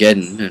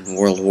Armageddon and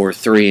World War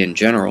III in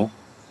general,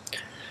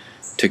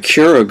 to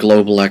cure a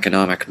global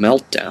economic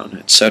meltdown,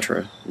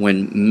 etc.,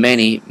 when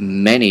many,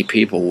 many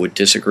people would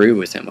disagree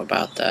with him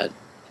about that.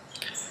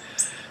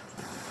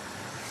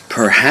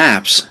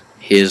 Perhaps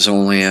he is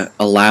only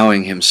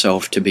allowing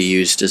himself to be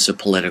used as a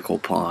political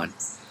pawn,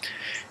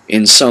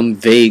 in some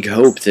vague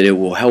hope that it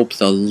will help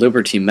the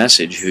liberty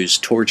message whose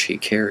torch he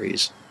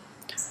carries.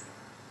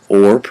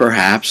 Or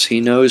perhaps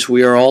he knows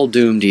we are all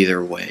doomed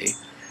either way,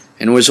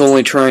 and was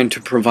only trying to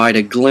provide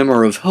a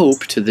glimmer of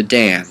hope to the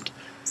damned,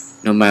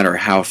 no matter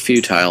how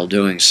futile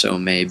doing so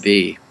may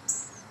be.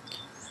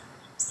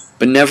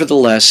 But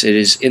nevertheless, it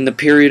is in the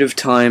period of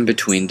time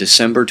between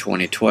December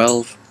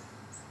 2012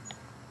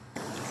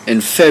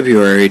 and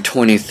February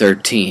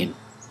 2013,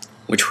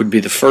 which would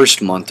be the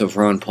first month of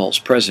Ron Paul's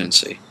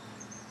presidency,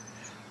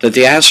 that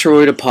the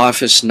asteroid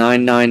Apophis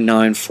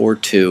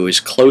 99942 is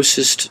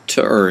closest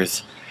to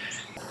Earth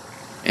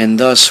and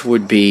thus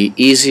would be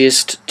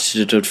easiest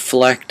to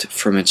deflect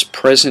from its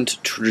present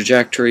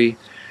trajectory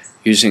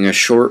using a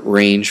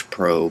short-range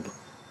probe.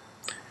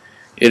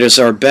 It is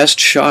our best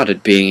shot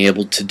at being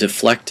able to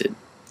deflect it,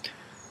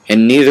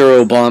 and neither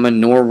Obama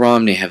nor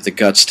Romney have the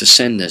guts to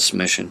send this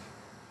mission.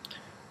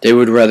 They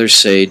would rather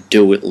say,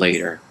 do it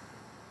later.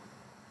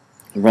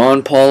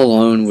 Ron Paul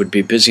alone would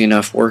be busy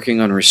enough working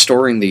on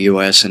restoring the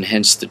U.S. and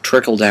hence the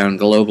trickle-down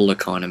global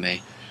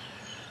economy,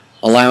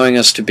 allowing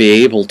us to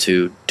be able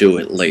to do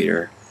it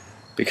later,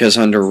 because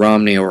under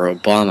Romney or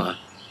Obama,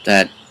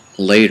 that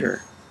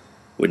later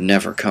would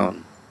never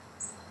come.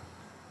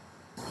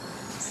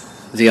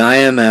 The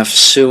IMF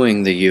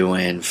suing the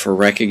UN for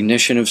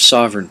recognition of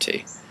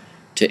sovereignty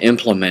to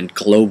implement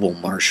global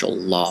martial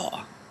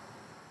law.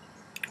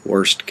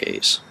 Worst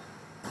case.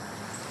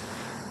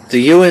 The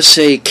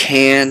USA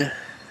can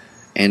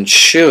and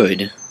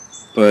should,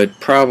 but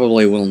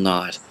probably will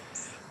not,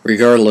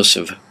 regardless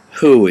of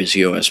who is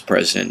US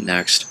president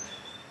next,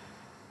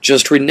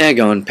 just renege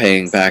on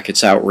paying back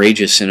its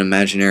outrageous and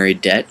imaginary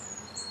debt.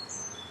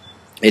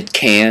 It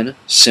can,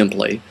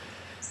 simply,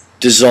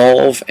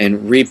 dissolve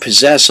and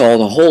repossess all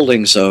the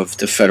holdings of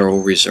the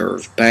Federal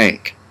Reserve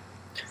Bank.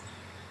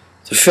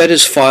 The Fed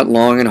has fought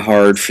long and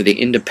hard for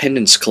the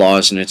independence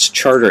clause in its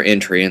charter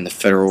entry in the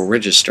Federal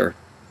Register.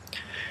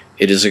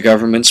 It is a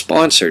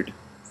government-sponsored,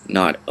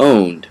 not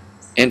owned,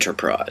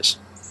 enterprise.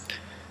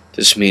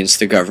 This means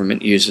the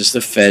government uses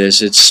the Fed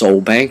as its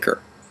sole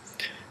banker,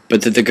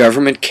 but that the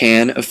government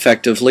can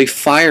effectively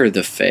fire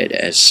the Fed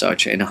as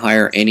such and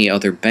hire any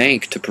other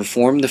bank to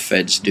perform the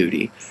Fed's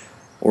duty,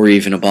 or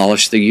even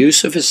abolish the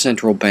use of a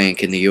central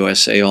bank in the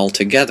USA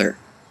altogether.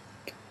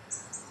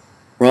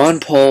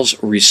 Ron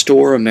Paul's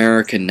Restore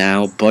America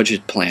Now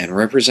budget plan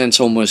represents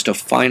almost a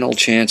final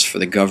chance for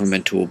the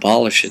government to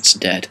abolish its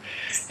debt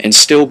and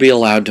still be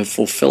allowed to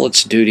fulfill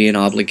its duty and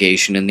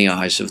obligation in the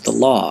eyes of the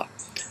law,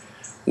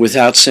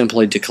 without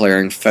simply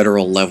declaring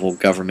federal-level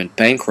government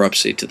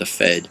bankruptcy to the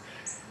Fed,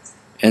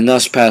 and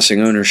thus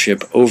passing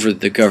ownership over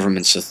the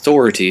government's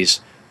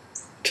authorities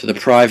to the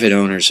private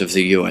owners of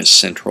the U.S.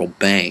 Central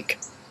Bank.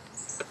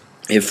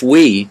 If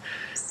we,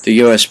 the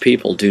U.S.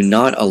 people, do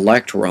not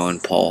elect Ron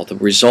Paul, the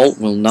result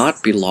will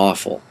not be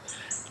lawful,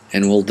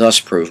 and will thus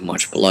prove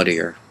much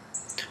bloodier.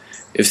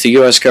 If the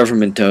U.S.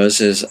 government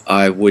does, as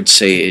I would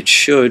say it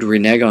should,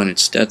 renege on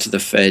its debt to the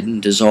Fed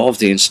and dissolve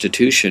the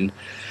institution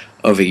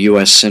of a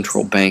U.S.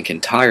 central bank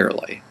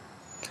entirely,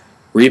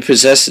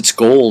 repossess its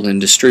gold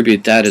and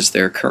distribute that as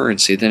their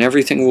currency, then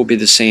everything will be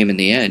the same in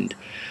the end,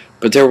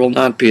 but there will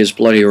not be as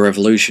bloody a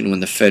revolution when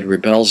the Fed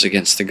rebels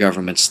against the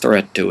government's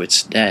threat to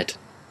its debt.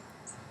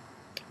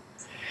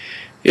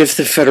 If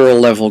the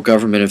federal-level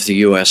government of the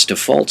U.S.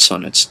 defaults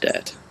on its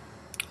debt,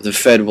 the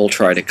Fed will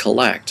try to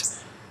collect,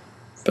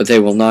 but they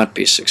will not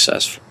be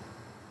successful.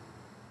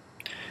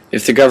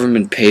 If the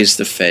government pays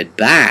the Fed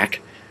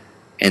back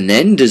and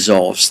then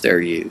dissolves their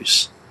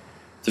use,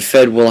 the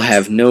Fed will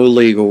have no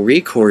legal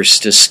recourse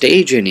to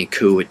stage any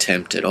coup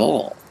attempt at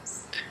all.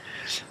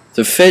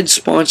 The Fed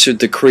sponsored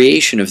the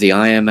creation of the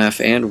IMF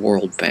and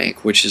World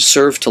Bank, which has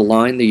served to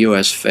line the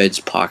U.S. Fed's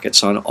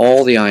pockets on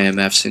all the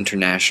IMF's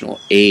international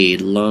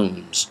aid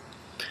loans.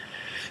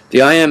 The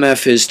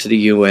IMF is to the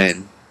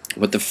UN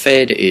what the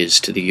Fed is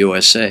to the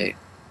USA.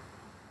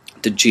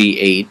 The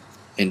G8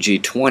 and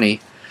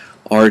G20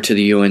 are to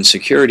the UN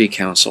Security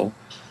Council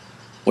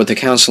what the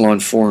Council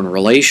on Foreign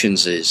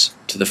Relations is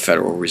to the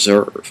Federal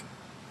Reserve.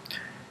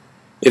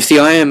 If the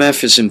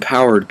IMF is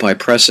empowered by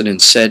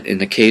precedents set in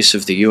the case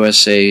of the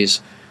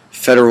USA's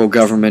federal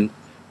government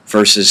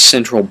versus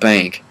central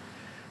bank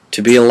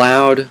to be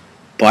allowed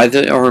by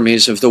the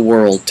armies of the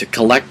world to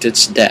collect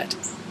its debt,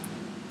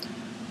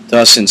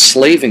 thus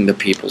enslaving the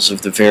peoples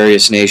of the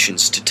various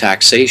nations to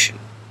taxation,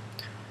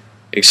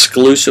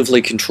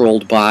 exclusively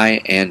controlled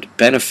by and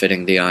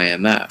benefiting the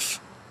IMF,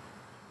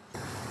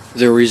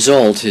 the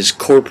result is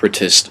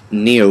corporatist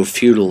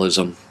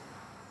neo-feudalism.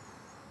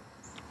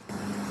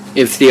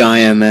 If the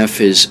IMF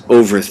is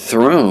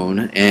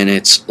overthrown and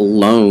its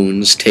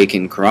loans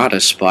taken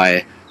gratis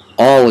by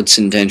all its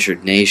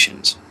indentured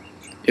nations,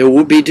 it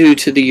would be due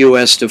to the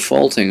U.S.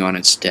 defaulting on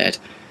its debt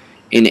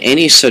in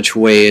any such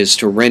way as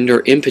to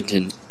render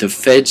impotent the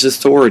Fed's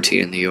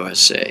authority in the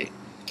USA,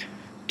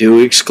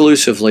 due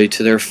exclusively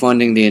to their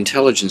funding the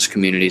intelligence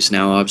community's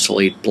now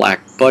obsolete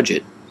black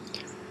budget.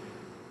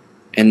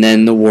 And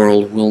then the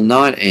world will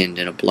not end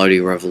in a bloody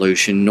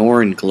revolution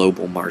nor in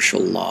global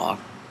martial law.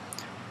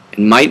 It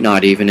might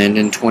not even end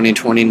in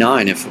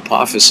 2029 if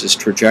Apophysis'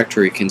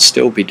 trajectory can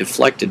still be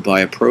deflected by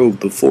a probe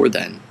before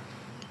then.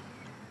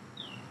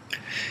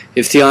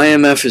 If the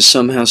IMF is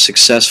somehow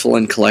successful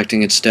in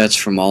collecting its debts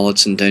from all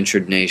its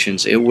indentured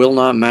nations, it will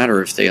not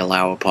matter if they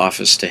allow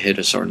Apophysis to hit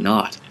us or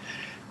not,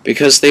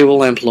 because they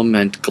will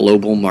implement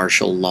global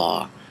martial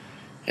law,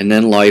 and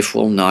then life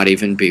will not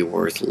even be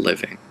worth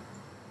living.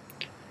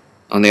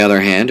 On the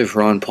other hand, if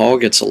Ron Paul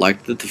gets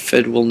elected, the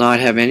Fed will not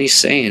have any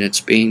say in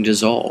its being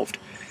dissolved,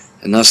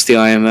 and thus the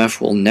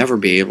IMF will never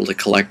be able to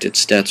collect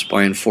its debts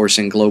by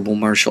enforcing global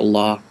martial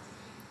law.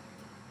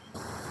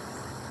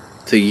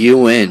 The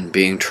UN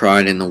being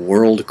tried in the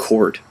World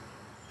Court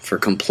for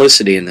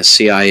complicity in the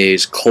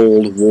CIA's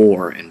Cold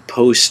War and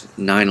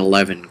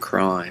post-9/11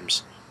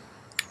 crimes.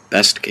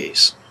 Best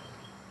case.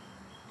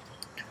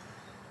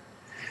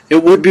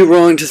 It would be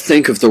wrong to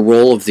think of the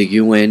role of the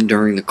UN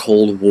during the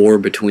Cold War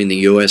between the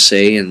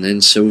USA and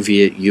then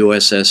Soviet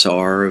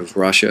USSR of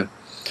Russia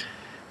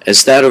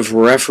as that of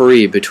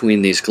referee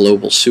between these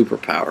global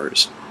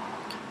superpowers.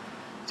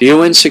 The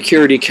UN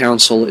Security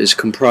Council is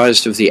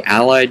comprised of the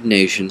Allied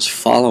nations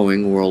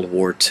following World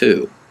War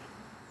II.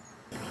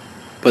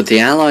 But the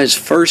Allies'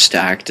 first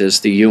act as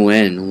the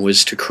UN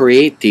was to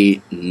create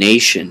the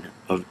nation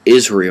of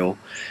Israel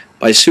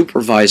by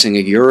supervising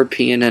a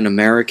European and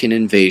American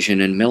invasion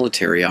and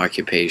military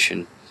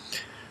occupation,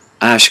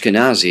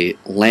 Ashkenazi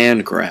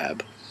land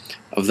grab,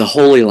 of the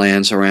Holy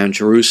Lands around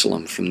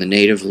Jerusalem from the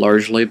native,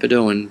 largely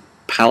Bedouin,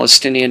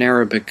 Palestinian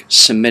Arabic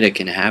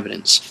Semitic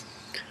inhabitants.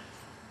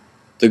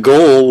 The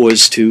goal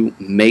was to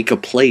make a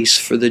place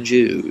for the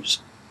Jews.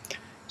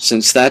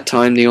 Since that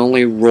time, the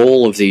only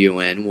role of the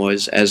UN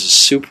was as a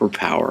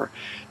superpower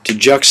to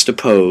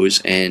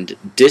juxtapose and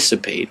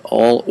dissipate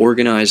all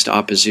organized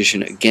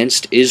opposition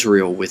against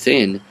Israel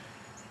within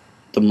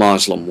the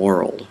Muslim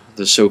world,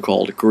 the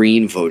so-called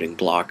Green voting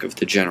bloc of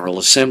the General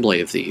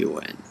Assembly of the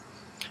UN.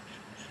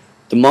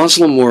 The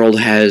Muslim world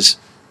has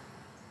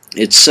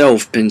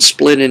itself been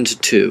split into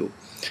two,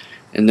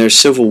 and their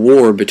civil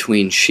war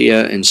between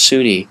Shia and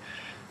Sunni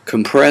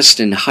compressed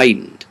and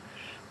heightened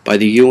by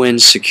the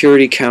UN's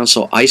Security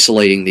Council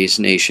isolating these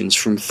nations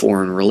from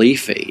foreign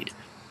relief aid.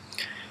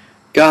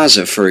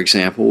 Gaza, for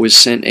example, was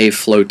sent a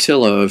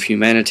flotilla of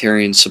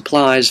humanitarian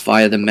supplies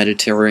via the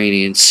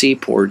Mediterranean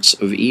seaports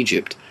of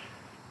Egypt.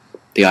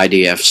 The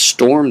IDF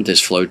stormed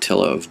this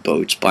flotilla of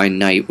boats by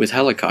night with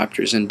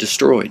helicopters and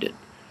destroyed it.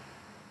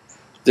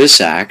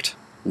 This act,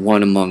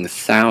 one among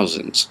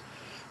thousands,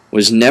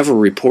 was never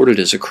reported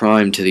as a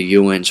crime to the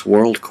UN's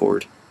World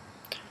Court.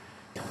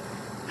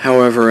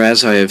 However,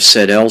 as I have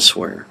said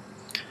elsewhere,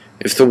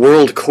 if the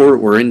World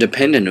Court were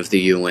independent of the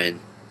UN,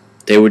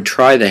 they would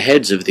try the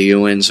heads of the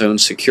UN's own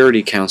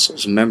Security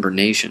Council's member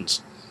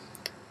nations.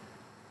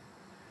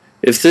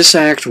 If this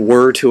act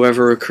were to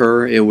ever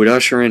occur, it would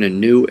usher in a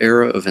new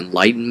era of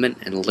enlightenment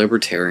and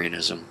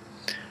libertarianism,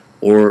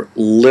 or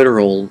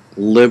literal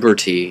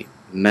liberty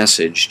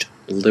messaged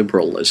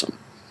liberalism.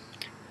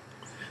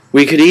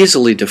 We could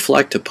easily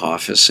deflect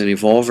Apophis and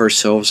evolve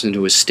ourselves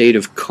into a state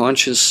of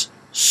conscious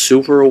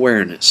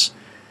super-awareness,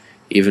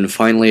 even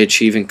finally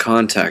achieving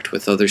contact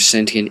with other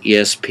sentient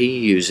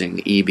ESP-using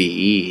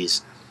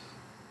EBEs.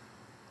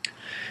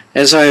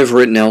 As I have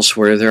written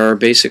elsewhere, there are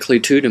basically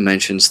two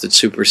dimensions that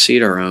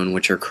supersede our own,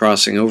 which are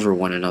crossing over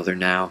one another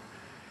now.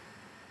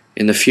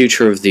 In the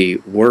future of the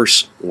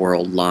worse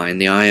world line,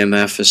 the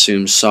IMF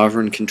assumes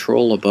sovereign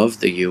control above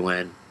the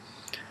UN.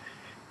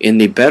 In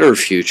the better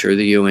future,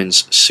 the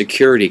UN's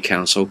Security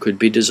Council could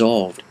be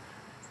dissolved.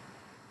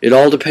 It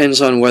all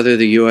depends on whether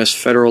the U.S.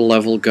 federal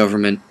level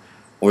government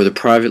or the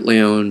privately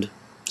owned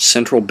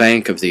Central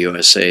Bank of the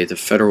USA, the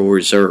Federal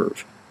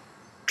Reserve,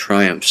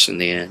 triumphs in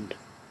the end.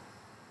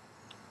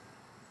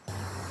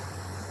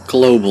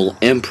 Global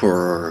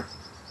Emperor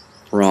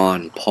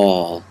Ron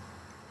Paul.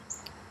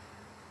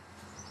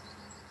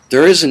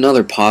 There is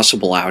another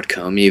possible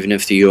outcome, even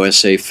if the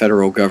USA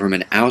federal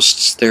government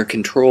ousts their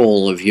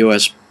control of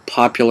U.S.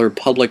 popular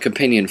public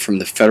opinion from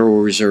the Federal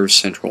Reserve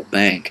Central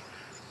Bank.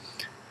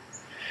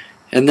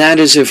 And that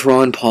is if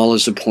Ron Paul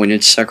is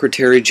appointed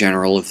Secretary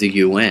General of the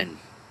UN.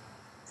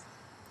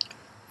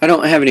 I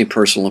don't have any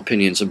personal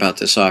opinions about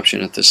this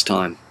option at this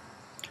time.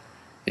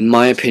 In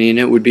my opinion,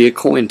 it would be a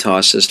coin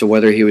toss as to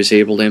whether he was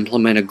able to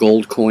implement a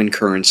gold coin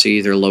currency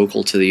either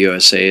local to the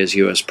USA as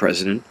U.S.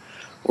 President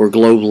or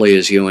globally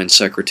as UN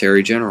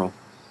Secretary General.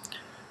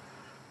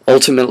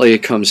 Ultimately,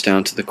 it comes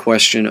down to the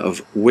question of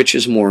which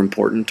is more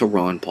important to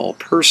Ron Paul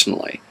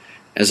personally,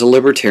 as a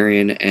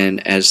libertarian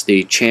and as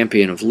the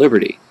champion of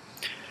liberty.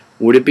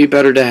 Would it be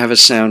better to have a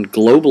sound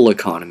global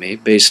economy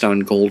based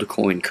on gold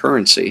coin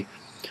currency,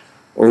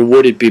 or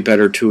would it be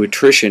better to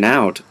attrition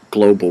out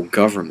global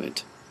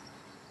government?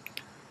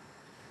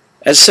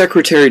 As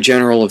Secretary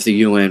General of the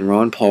UN,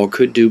 Ron Paul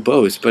could do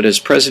both, but as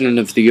President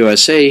of the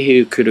USA,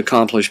 he could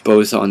accomplish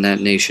both on that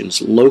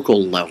nation's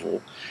local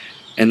level,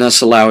 and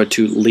thus allow it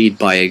to lead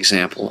by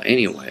example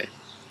anyway.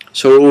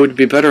 So it would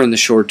be better in the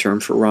short term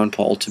for Ron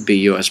Paul to be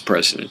U.S.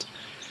 President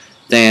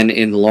than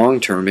in the long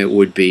term it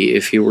would be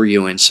if he were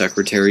UN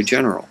Secretary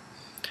General.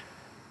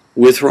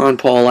 With Ron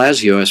Paul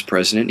as U.S.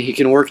 President, he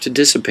can work to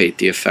dissipate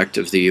the effect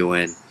of the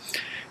UN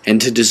and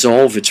to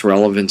dissolve its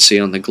relevancy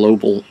on the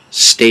global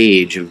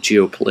stage of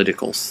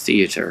geopolitical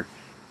theater.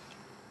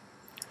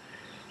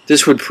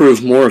 This would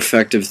prove more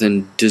effective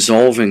than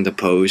dissolving the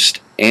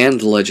post and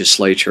the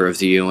legislature of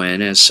the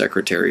UN as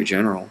Secretary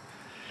General.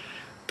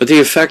 But the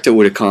effect it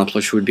would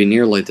accomplish would be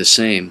nearly the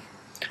same.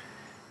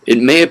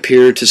 It may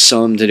appear to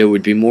some that it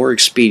would be more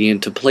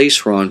expedient to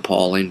place Ron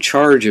Paul in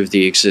charge of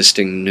the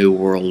existing New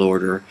World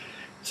Order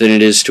than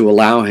it is to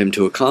allow him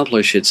to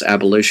accomplish its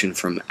abolition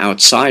from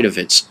outside of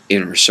its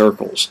inner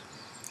circles.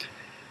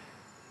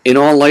 In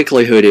all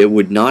likelihood it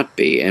would not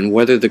be, and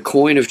whether the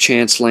coin of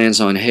chance lands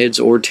on heads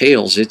or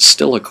tails, it's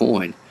still a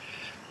coin.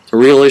 The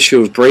real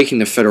issue of breaking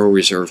the Federal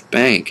Reserve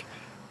Bank,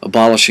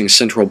 abolishing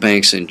central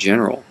banks in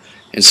general,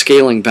 and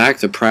scaling back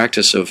the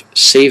practice of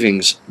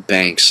savings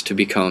banks to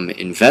become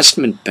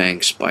investment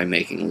banks by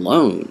making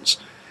loans,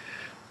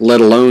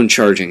 let alone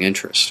charging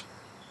interest.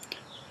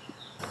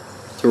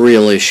 The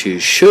real issue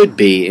should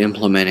be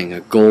implementing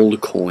a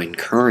gold coin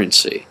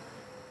currency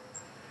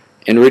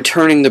and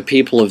returning the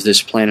people of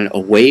this planet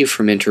away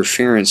from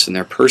interference in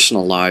their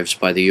personal lives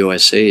by the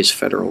USA's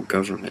federal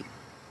government.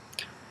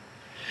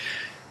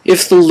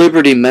 If the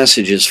liberty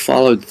message is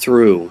followed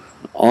through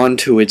on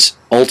to its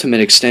ultimate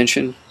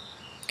extension,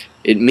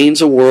 it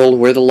means a world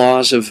where the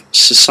laws of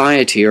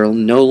society are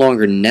no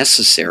longer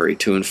necessary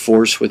to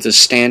enforce with a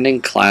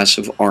standing class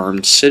of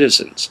armed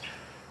citizens,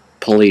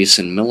 police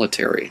and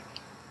military,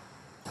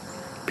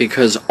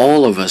 because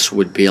all of us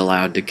would be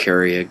allowed to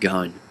carry a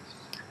gun.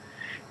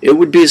 It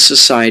would be a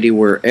society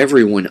where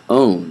everyone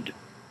owned,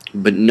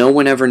 but no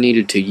one ever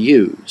needed to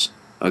use,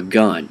 a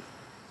gun.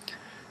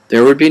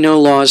 There would be no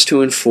laws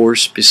to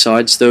enforce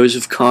besides those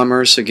of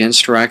commerce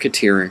against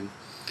racketeering,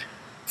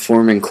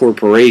 forming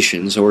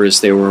corporations, or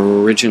as they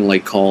were originally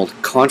called,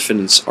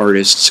 confidence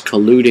artists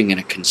colluding in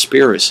a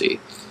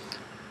conspiracy,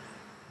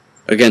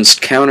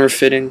 against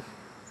counterfeiting,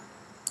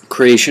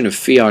 creation of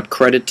fiat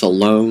credit to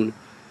loan,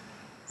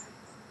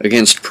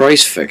 against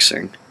price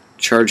fixing,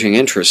 charging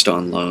interest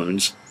on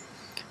loans,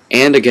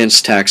 and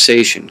against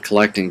taxation,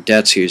 collecting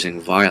debts using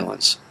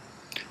violence.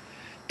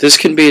 This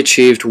can be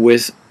achieved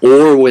with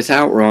or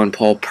without Ron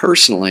Paul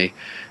personally,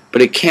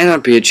 but it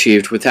cannot be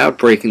achieved without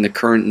breaking the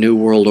current New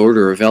World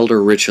Order of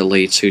elder-rich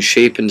elites who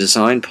shape and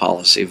design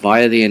policy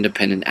via the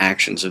independent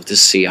actions of the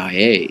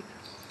CIA,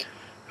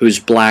 whose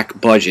black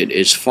budget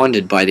is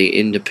funded by the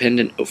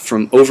independent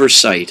from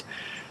oversight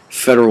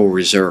Federal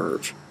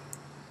Reserve.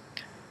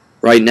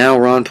 Right now,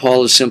 Ron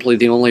Paul is simply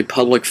the only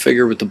public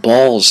figure with the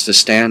balls to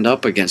stand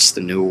up against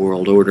the New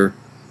World Order.